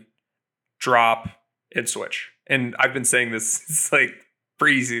than drop and switch. And I've been saying this it's like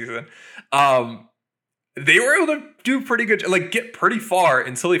preseason. They were able to do pretty good, like get pretty far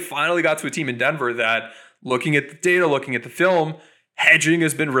until they finally got to a team in Denver that, looking at the data, looking at the film, hedging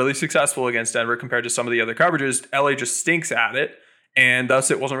has been really successful against Denver compared to some of the other coverages. LA just stinks at it. And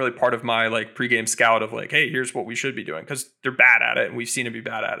thus it wasn't really part of my like pregame scout of like, hey, here's what we should be doing, because they're bad at it and we've seen them be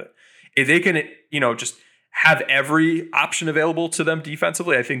bad at it. If they can, just have every option available to them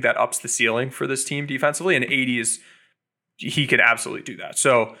defensively, I think that ups the ceiling for this team defensively. And he can absolutely do that.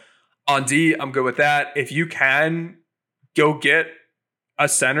 So on D, I'm good with that. If you can go get a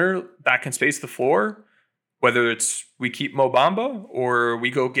center that can space the floor, whether it's we keep Mo Bamba or we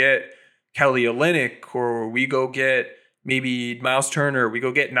go get Kelly Olynyk or we go get maybe Miles Turner, we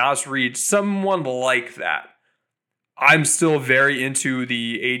go get Naz Reid, someone like that. I'm still very into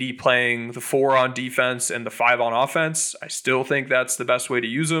the AD playing the 4 on defense and the 5 on offense. I still think that's the best way to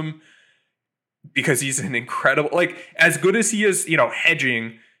use him, because he's an incredible, like, as good as he is,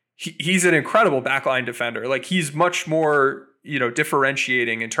 hedging, he's an incredible backline defender. Like, he's much more,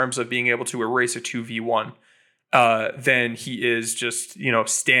 differentiating in terms of being able to erase a 2v1 than he is just,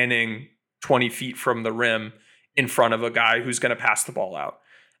 standing 20 feet from the rim in front of a guy who's going to pass the ball out.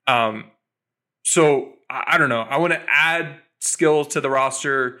 So I don't know. I want to add skill to the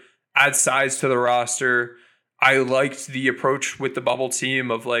roster, add size to the roster. I liked the approach with the bubble team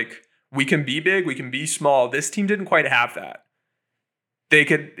of like, we can be big, we can be small. This team didn't quite have that. They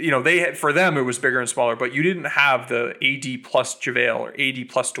could, they had, for them, it was bigger and smaller, but you didn't have the AD plus JaVale or AD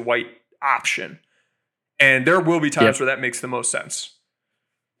plus Dwight option. And there will be times where that makes the most sense.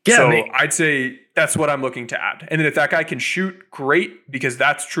 Yeah, so I'd say that's what I'm looking to add. And then if that guy can shoot, great, because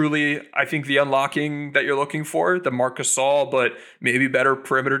that's truly, I think, the unlocking that you're looking for. The Marc Gasol, but maybe better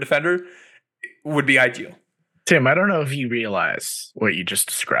perimeter defender would be ideal. Tim, I don't know if you realize what you just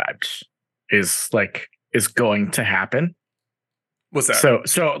described is going to happen. What's that?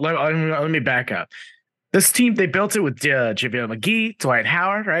 So let me back up. This team, they built it with JaVale McGee, Dwight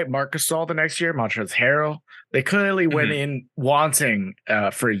Howard, right? Marc Gasol the next year, Montrezl Harrell. They clearly went in wanting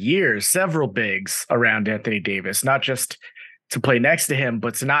for years several bigs around Anthony Davis, not just to play next to him,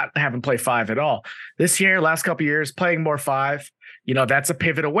 but to not have him play 5 at all. This year, last couple of years, playing more 5, that's a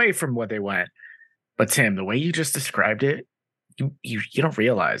pivot away from what they went. But Tim, the way you just described it, you don't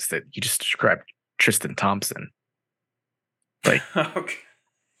realize that you just described Tristan Thompson. Like, okay.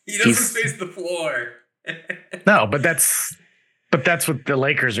 He doesn't space the floor. No, but that's what the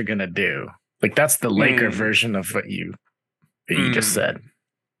Lakers are gonna do. Like, that's the Laker version of what you just said.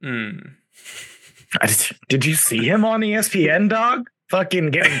 Did you see him on ESPN, dog?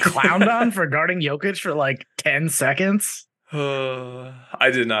 Fucking getting clowned on for guarding Jokic for like 10 seconds. I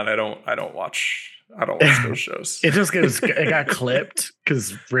did not. I don't watch those shows. It got clipped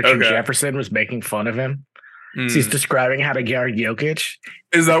because Richard Jefferson was making fun of him. So he's describing how to guard Jokic.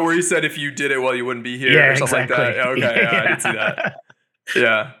 Is that where he said if you did it, well, you wouldn't be here or something exactly. like that? Okay, I didn't see that.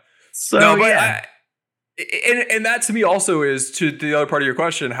 Yeah. So, no, but and that to me also is, to the other part of your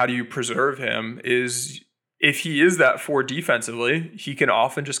question, how do you preserve him, is if he is that 4 defensively, he can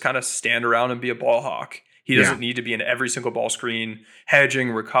often just kind of stand around and be a ball hawk. He doesn't need to be in every single ball screen,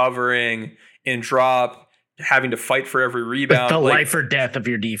 hedging, recovering, in drop, having to fight for every rebound. The life or death of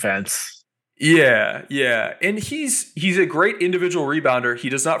your defense. Yeah. And he's a great individual rebounder. He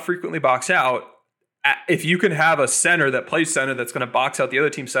does not frequently box out. If you can have a center that plays center that's going to box out the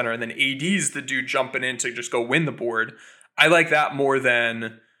other team center, and then AD's the dude jumping in to just go win the board, I like that more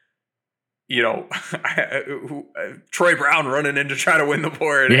than, Troy Brown running in to try to win the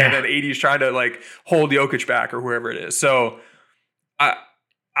board, and then AD's trying to like hold Jokic back or whoever it is. So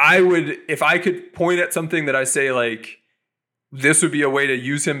I would, if I could point at something that I say like, this would be a way to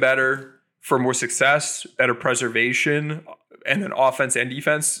use him better for more success, better preservation, and then offense and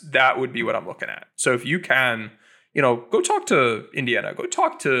defense, that would be what I'm looking at. So if you can, go talk to Indiana, go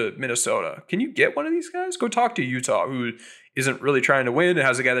talk to Minnesota. Can you get one of these guys? Go talk to Utah, who isn't really trying to win and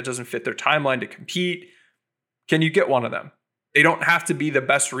has a guy that doesn't fit their timeline to compete. Can you get one of them? They don't have to be the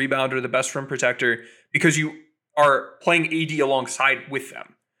best rebounder, the best rim protector, because you are playing AD alongside with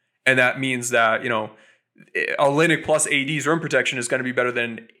them. And that means that, Olynyk plus AD's rim protection is going to be better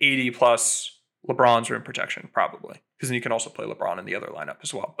than AD plus LeBron's rim protection, probably, because then you can also play LeBron in the other lineup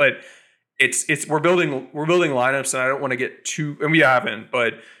as well. But we're building lineups, and I don't want to get too, and we haven't,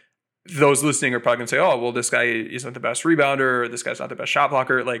 but those listening are probably going to say, oh, well, this guy isn't the best rebounder, or this guy's not the best shot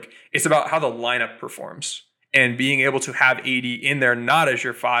blocker. Like, it's about how the lineup performs, and being able to have AD in there not as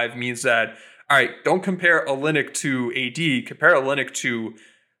your 5 means that, all right, don't compare Olynyk to AD, compare Olynyk to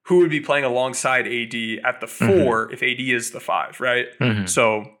who would be playing alongside AD at the 4 if AD is the 5, right?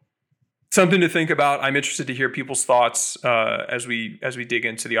 So something to think about. I'm interested to hear people's thoughts as we dig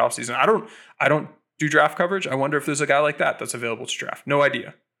into the offseason. I don't do draft coverage. I wonder if there's a guy like that's available to draft. No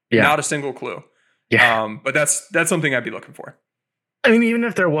idea. Yeah. Not a single clue. Yeah. But that's something I'd be looking for. I mean, even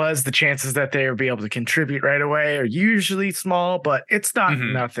if there was, the chances that they would be able to contribute right away are usually small, but it's not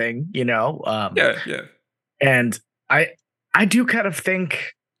nothing, you know? Yeah. And I do kind of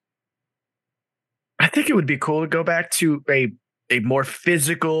think, I think it would be cool to go back to a more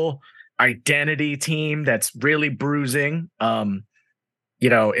physical identity team that's really bruising, you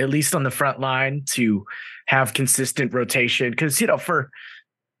know, at least on the front line, to have consistent rotation. Because, you know,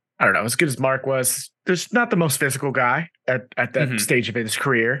 I don't know, as good as Mark was, there's not the most physical guy at that stage of his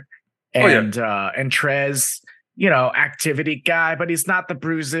career. And and Trez, you know, activity guy, but he's not the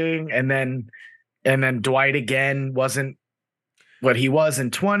bruising. And then Dwight again wasn't what he was in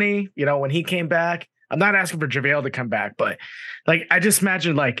 20, you know, when he came back. I'm not asking for JaVale to come back, but like, I just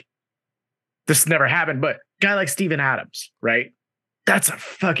imagine, like, this never happened, but a guy like Steven Adams, right? That's a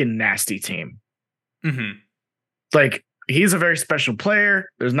fucking nasty team. Like, he's a very special player.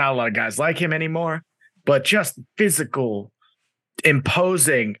 There's not a lot of guys like him anymore, but just physical,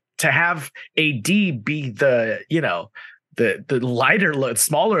 imposing, to have AD be the, you know, the lighter,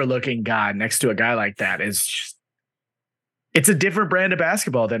 smaller looking guy next to a guy like that is just, it's a different brand of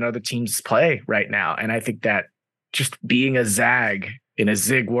basketball than other teams play right now. And I think that just being a Zag in a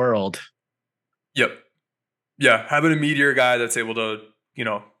Zig world. Yep. Yeah. Having a meteor guy that's able to, you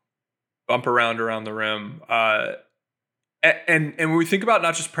know, bump around the rim. And when we think about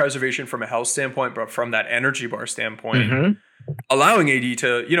not just preservation from a health standpoint, but from that energy bar standpoint, allowing AD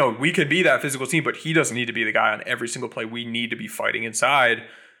to, you know, we can be that physical team, but he doesn't need to be the guy on every single play. We need to be fighting inside.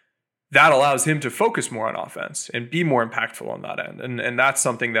 That allows him to focus more on offense and be more impactful on that end. And that's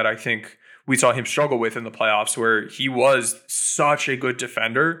something that I think we saw him struggle with in the playoffs, where he was such a good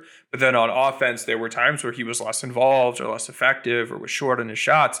defender, but then on offense, there were times where he was less involved or less effective or was short on his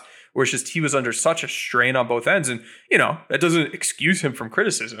shots, where it's just he was under such a strain on both ends. And, you know, that doesn't excuse him from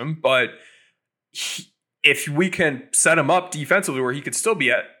criticism, but if we can set him up defensively where he could still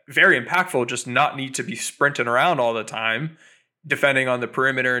be very impactful, just not need to be sprinting around all the time, defending on the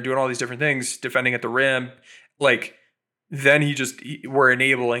perimeter and doing all these different things, defending at the rim, like, then we're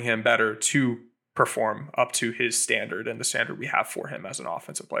enabling him better to perform up to his standard and the standard we have for him as an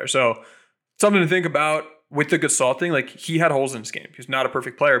offensive player. So something to think about with the Gasol thing. Like, he had holes in his game. He's not a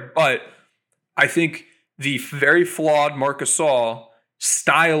perfect player, but I think the very flawed Marc Gasol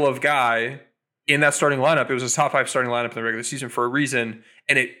style of guy in that starting lineup, it was his top 5 starting lineup in the regular season for a reason.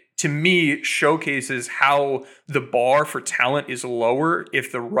 And it, to me, showcases how the bar for talent is lower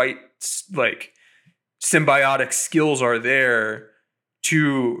if the right, like, symbiotic skills are there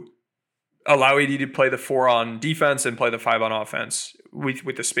to allow AD to play the 4 on defense and play the 5 on offense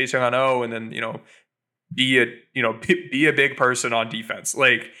with the spacing on O, and then, you know, be a big person on defense.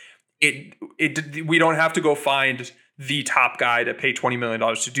 Like, we don't have to go find the top guy to pay $20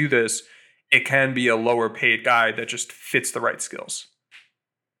 million to do this. It can be a lower paid guy that just fits the right skills.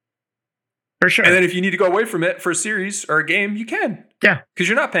 For sure. And then if you need to go away from it for a series or a game, you can. Yeah. Because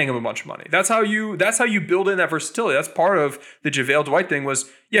you're not paying him a bunch of money. That's how you build in that versatility. That's part of the JaVale Dwight thing was,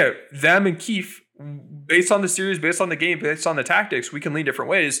 yeah, them and Keith, based on the series, based on the game, based on the tactics, we can lean different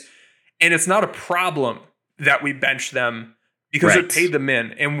ways. And it's not a problem that we bench them because it paid them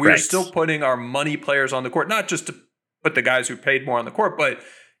in. And we're still putting our money players on the court, not just to put the guys who paid more on the court, but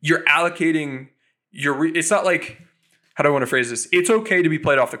you're allocating it's not like, how do I want to phrase this? It's okay to be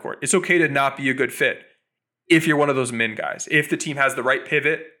played off the court. It's okay to not be a good fit if you're one of those min guys. If the team has the right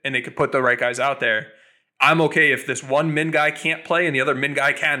pivot and they could put the right guys out there, I'm okay if this one min guy can't play and the other min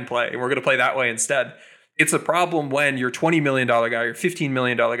guy can play, and we're going to play that way instead. It's a problem when your $20 million guy, your $15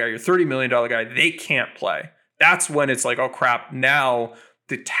 million guy, your $30 million guy, they can't play. That's when it's like, oh crap, now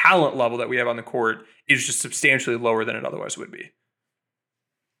the talent level that we have on the court is just substantially lower than it otherwise would be.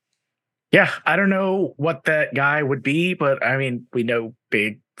 Yeah, I don't know what that guy would be, but I mean, we know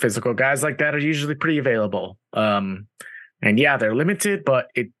big physical guys like that are usually pretty available. And yeah, they're limited, but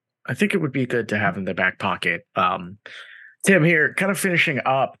I think it would be good to have in the back pocket. Tim, here, kind of finishing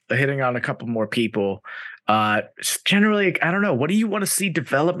up, hitting on a couple more people. Generally, I don't know. What do you want to see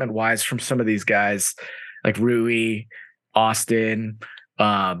development wise from some of these guys like Rui, Austin?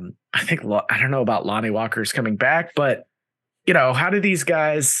 I don't know about Lonnie Walker's coming back, but how do these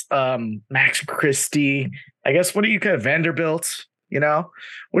guys, Max Christie, I guess, what do you kind of Vanderbilt, what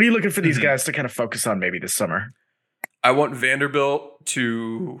are you looking for these guys to kind of focus on maybe this summer? I want Vanderbilt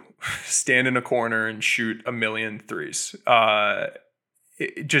to stand in a corner and shoot a million threes.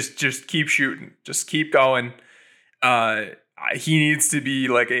 Just keep shooting. Just keep going. He needs to be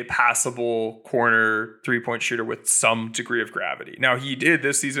like a passable corner 3-point shooter with some degree of gravity. Now, he did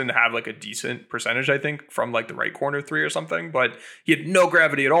this season have like a decent percentage, I think, from like the right corner three or something, but he had no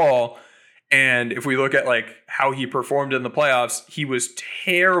gravity at all. And if we look at like how he performed in the playoffs, he was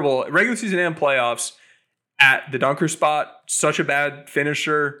terrible regular season and playoffs at the dunker spot. Such a bad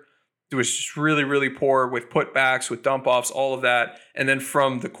finisher. It was just really, really poor with putbacks, with dump offs, all of that. And then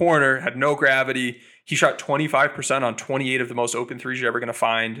from the corner, had no gravity. He shot 25% on 28 of the most open threes you're ever going to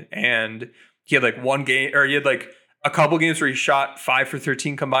find. And he had like a couple games where he shot 5 for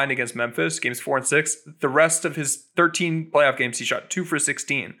 13 combined against Memphis, games 4 and 6. The rest of his 13 playoff games, he shot 2 for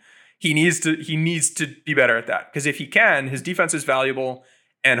 16. He needs to be better at that, because if he can, his defense is valuable.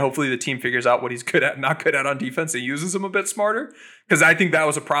 And hopefully the team figures out what he's good at, not good at on defense, and uses him a bit smarter. Because I think that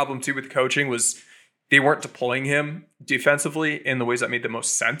was a problem too with coaching, was they weren't deploying him defensively in the ways that made the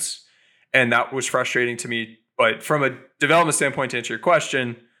most sense. And that was frustrating to me. But from a development standpoint, to answer your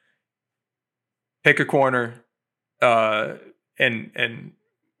question, pick a corner and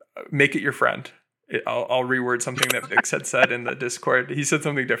make it your friend. I'll reword something that Vix had said in the Discord. He said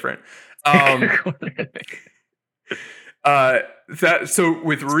something different. So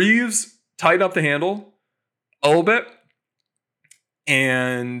with Reeves, tighten up the handle a little bit,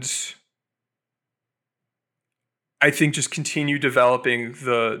 and I think just continue developing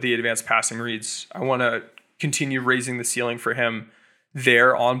the advanced passing reads. I want to continue raising the ceiling for him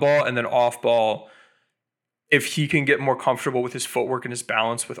there on ball, and then off ball. If he can get more comfortable with his footwork and his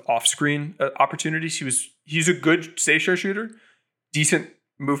balance with off screen opportunities, he's a good stationary shooter, decent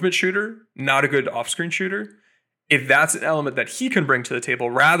movement shooter, not a good off screen shooter. If that's an element that he can bring to the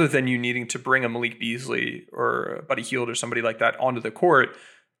table, rather than you needing to bring a Malik Beasley or Buddy Hield or somebody like that onto the court,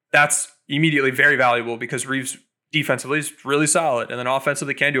 that's immediately very valuable, because Reeves defensively is really solid, and then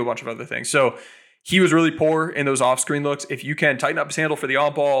offensively can do a bunch of other things. So he was really poor in those off-screen looks. If you can tighten up his handle for the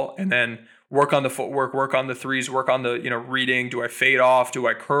on-ball and then work on the footwork, work on the threes, work on the reading. Do I fade off? Do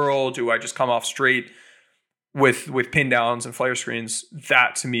I curl? Do I just come off straight with pin downs and flare screens?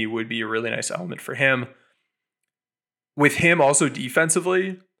 That to me would be a really nice element for him. With him also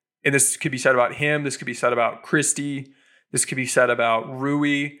defensively, and this could be said about him, this could be said about Christie, this could be said about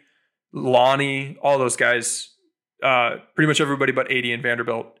Rui, Lonnie, all those guys, pretty much everybody but AD and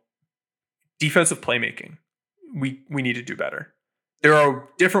Vanderbilt. Defensive playmaking, we need to do better. There are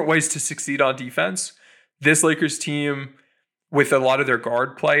different ways to succeed on defense. This Lakers team, with a lot of their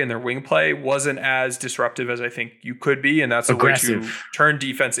guard play and their wing play, wasn't as disruptive as I think you could be. And that's aggressive. A way to turn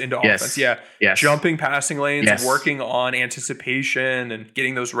defense into offense. Yeah. Yes. Jumping passing lanes, working on anticipation and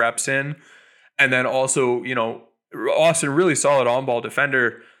getting those reps in. And then also, Austin, really solid on-ball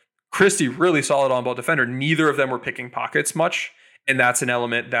defender. Christie, really solid on-ball defender. Neither of them were picking pockets much. And that's an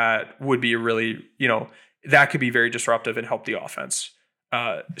element that would be a really, that could be very disruptive and help the offense.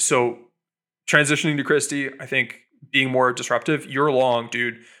 So transitioning to Christie, I think being more disruptive. You're long,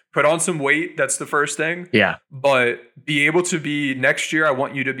 dude. Put on some weight. That's the first thing. Yeah. But be able to be, next year, I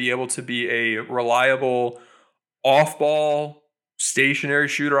want you to be able to be a reliable off-ball stationary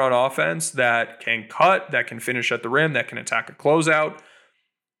shooter on offense that can cut, that can finish at the rim, that can attack a closeout.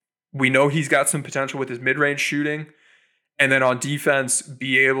 We know he's got some potential with his mid-range shooting. And then on defense,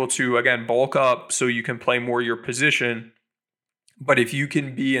 be able to, again, bulk up so you can play more your position. But if you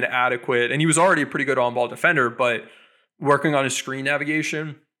can be an adequate, and he was already a pretty good on-ball defender, but working on his screen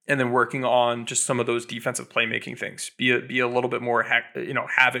navigation and then working on just some of those defensive playmaking things, be a little bit more,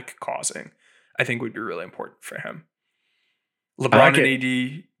 havoc causing, I think would be really important for him. LeBron and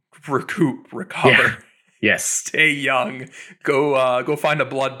AD recover. Yeah. Yes. Stay young. Go find a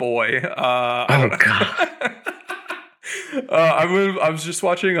blood boy. God. I was just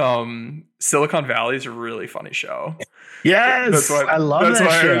watching Silicon Valley is a really funny show. Yes, I love that show.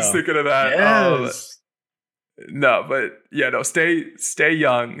 That's why I was thinking of that. Yes. Stay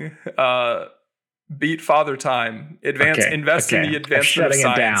young. Beat Father Time. Invest in the advancement of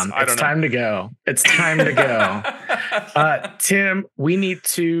science. Down. It's time to go. It's time to go. Tim, we need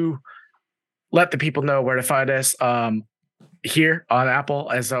to let the people know where to find us. Here on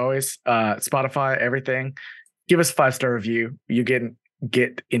Apple, as always, Spotify, everything. Give us a 5-star review. You get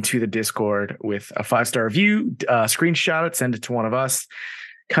get into the Discord with a 5-star review, screenshot it, send it to one of us.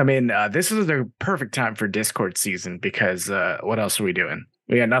 Come in. This is the perfect time for Discord season because what else are we doing?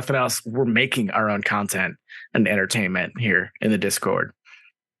 We got nothing else. We're making our own content and entertainment here in the Discord.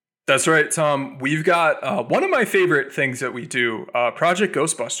 That's right, Tom. We've got one of my favorite things that we do, Project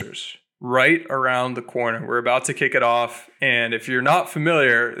Ghostbusters, right around the corner. We're about to kick it off. And if you're not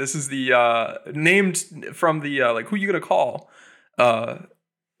familiar, this is the named from the Who You Gonna Call? I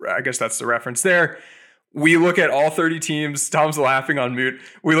guess that's the reference there. We look at all 30 teams. Tom's laughing on mute.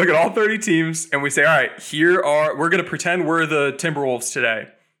 We look at all 30 teams and we say, all right, we're going to pretend we're the Timberwolves today.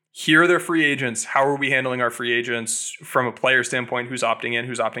 Here are their free agents. How are we handling our free agents from a player standpoint? Who's opting in,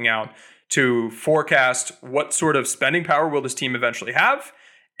 who's opting out, to forecast what sort of spending power will this team eventually have,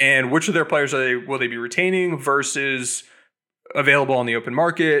 and which of their players will they be retaining versus available on the open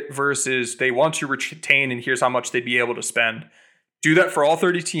market versus they want to retain and here's how much they'd be able to spend. Do that for all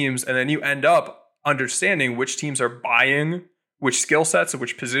 30 teams, and then you end up understanding which teams are buying which skill sets and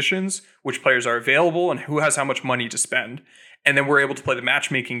which positions, which players are available, and who has how much money to spend. And then we're able to play the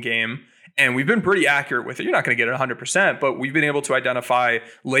matchmaking game. And we've been pretty accurate with it. You're not going to get it 100%, but we've been able to identify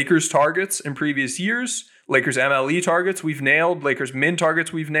Lakers targets in previous years, Lakers MLE targets we've nailed, Lakers min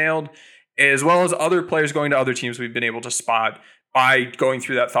targets we've nailed, as well as other players going to other teams we've been able to spot by going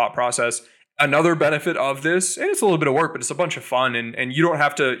through that thought process. Another benefit of this, and it's a little bit of work, but it's a bunch of fun. And you don't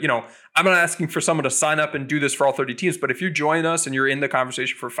have to, I'm not asking for someone to sign up and do this for all 30 teams, but if you join us and you're in the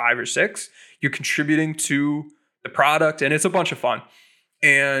conversation for 5 or 6, you're contributing to the product, and it's a bunch of fun.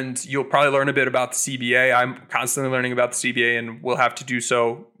 And you'll probably learn a bit about the CBA. I'm constantly learning about the CBA, and we'll have to do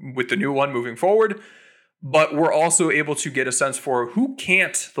so with the new one moving forward. But we're also able to get a sense for who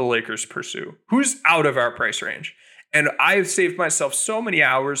can't the Lakers pursue, who's out of our price range. And I've saved myself so many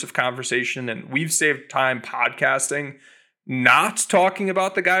hours of conversation, and we've saved time podcasting, not talking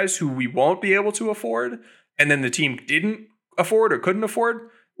about the guys who we won't be able to afford, and then the team didn't afford or couldn't afford.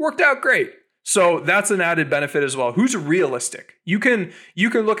 Worked out great. So that's an added benefit as well. Who's realistic? You can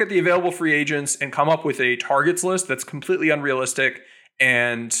look at the available free agents and come up with a targets list that's completely unrealistic,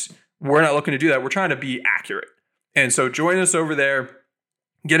 and we're not looking to do that. We're trying to be accurate. And so join us over there.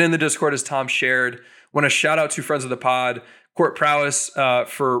 Get in the Discord as Tom shared. Want to shout out to friends of the pod, Court Prowess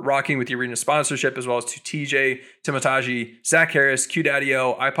for rocking with the arena sponsorship, as well as to TJ, Timotagi, Zach Harris, Q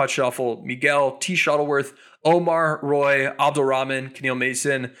Daddy-O, iPod Shuffle, Miguel, T. Shuttleworth, Omar, Roy, Abdul Rahman, Keneal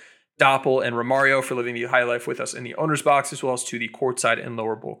Mason, Doppel, and Romario for living the high life with us in the owner's box, as well as to the courtside and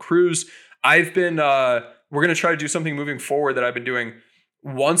lower bowl crews. I've been, we're going to try to do something moving forward that I've been doing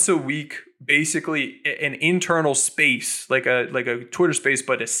once a week, basically an internal space, like a Twitter space,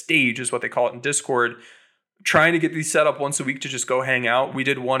 but a stage is what they call it in Discord, trying to get these set up once a week to just go hang out. We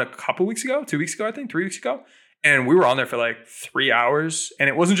did one a couple weeks ago, 2 weeks ago, I think, 3 weeks ago. And we were on there for like 3 hours. And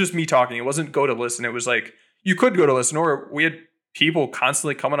it wasn't just me talking. It wasn't go to listen. It was like, you could go to listen, or we had people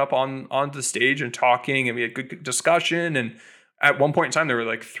constantly coming up on the stage and talking, and we had good discussion. And at one point in time, there were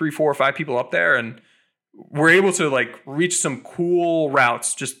like 3, 4, or 5 people up there, and we're able to like reach some cool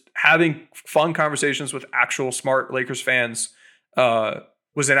routes. Just having fun conversations with actual smart Lakers fans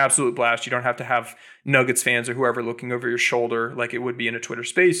was an absolute blast. You don't have to have Nuggets fans or whoever looking over your shoulder like it would be in a Twitter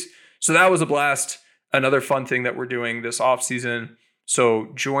space. So that was a blast. Another fun thing that we're doing this off season.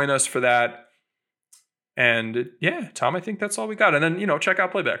 So join us for that. And yeah, Tom, I think that's all we got. And then, check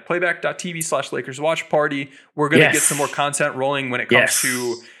out playback.tv/Lakers watch party. We're going to get some more content rolling when it comes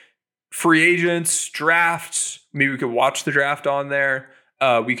to free agents, drafts. Maybe we could watch the draft on there.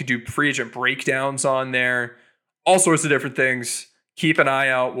 We could do free agent breakdowns on there. All sorts of different things. Keep an eye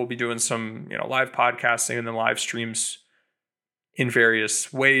out. We'll be doing some, live podcasting and then live streams in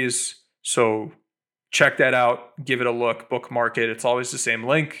various ways. So check that out. Give it a look. Bookmark it. It's always the same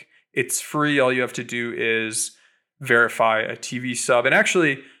link. It's free. All you have to do is verify a TV sub. And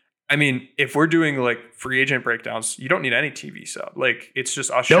actually, if we're doing like free agent breakdowns, you don't need any TV sub. Like, it's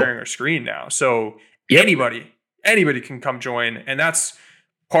just us sharing our screen now. So anybody can come join. And that's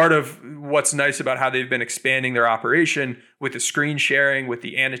part of what's nice about how they've been expanding their operation with the screen sharing, with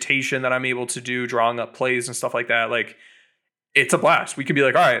the annotation that I'm able to do, drawing up plays and stuff like that. Like, it's a blast. We could be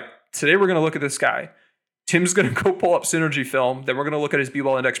like, all right, today we're going to look at this guy. Tim's going to go pull up Synergy Film. Then we're going to look at his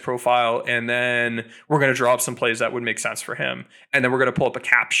B-Ball Index profile. And then we're going to draw up some plays that would make sense for him. And then we're going to pull up a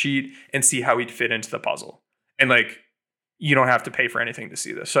cap sheet and see how he'd fit into the puzzle. And like, you don't have to pay for anything to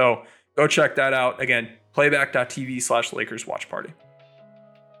see this. So go check that out. Again, playback.tv/Lakers watch party.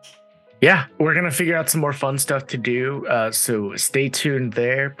 Yeah, we're going to figure out some more fun stuff to do. So stay tuned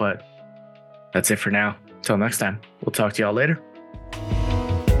there. But that's it for now. Until next time, we'll talk to y'all later.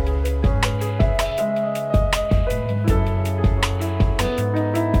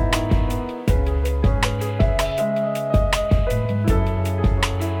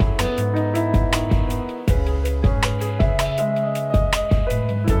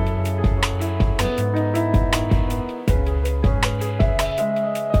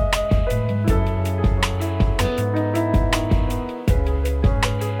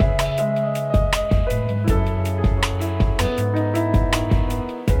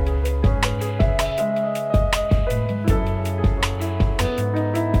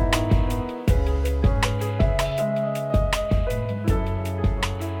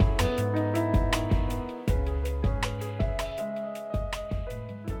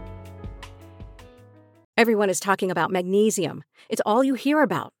 Everyone is talking about magnesium. It's all you hear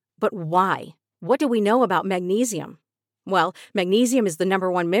about. But why? What do we know about magnesium? Well, magnesium is the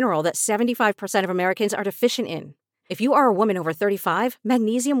 #1 mineral that 75% of Americans are deficient in. If you are a woman over 35,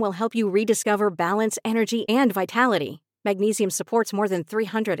 magnesium will help you rediscover balance, energy, and vitality. Magnesium supports more than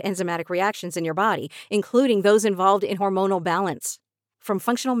 300 enzymatic reactions in your body, including those involved in hormonal balance. From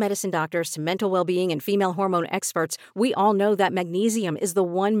functional medicine doctors to mental well-being and female hormone experts, we all know that magnesium is the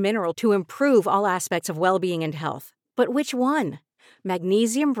one mineral to improve all aspects of well-being and health. But which one?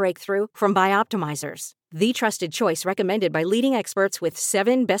 Magnesium Breakthrough from Bioptimizers, the trusted choice recommended by leading experts with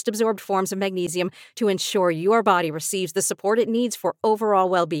 7 best-absorbed forms of magnesium to ensure your body receives the support it needs for overall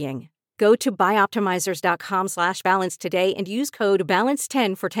well-being. Go to bioptimizers.com/balance today and use code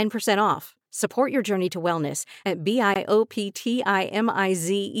BALANCE10 for 10% off. Support your journey to wellness at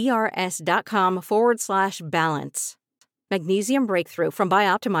bioptimizers.com/balance. Magnesium Breakthrough from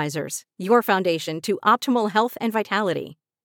Bioptimizers, your foundation to optimal health and vitality.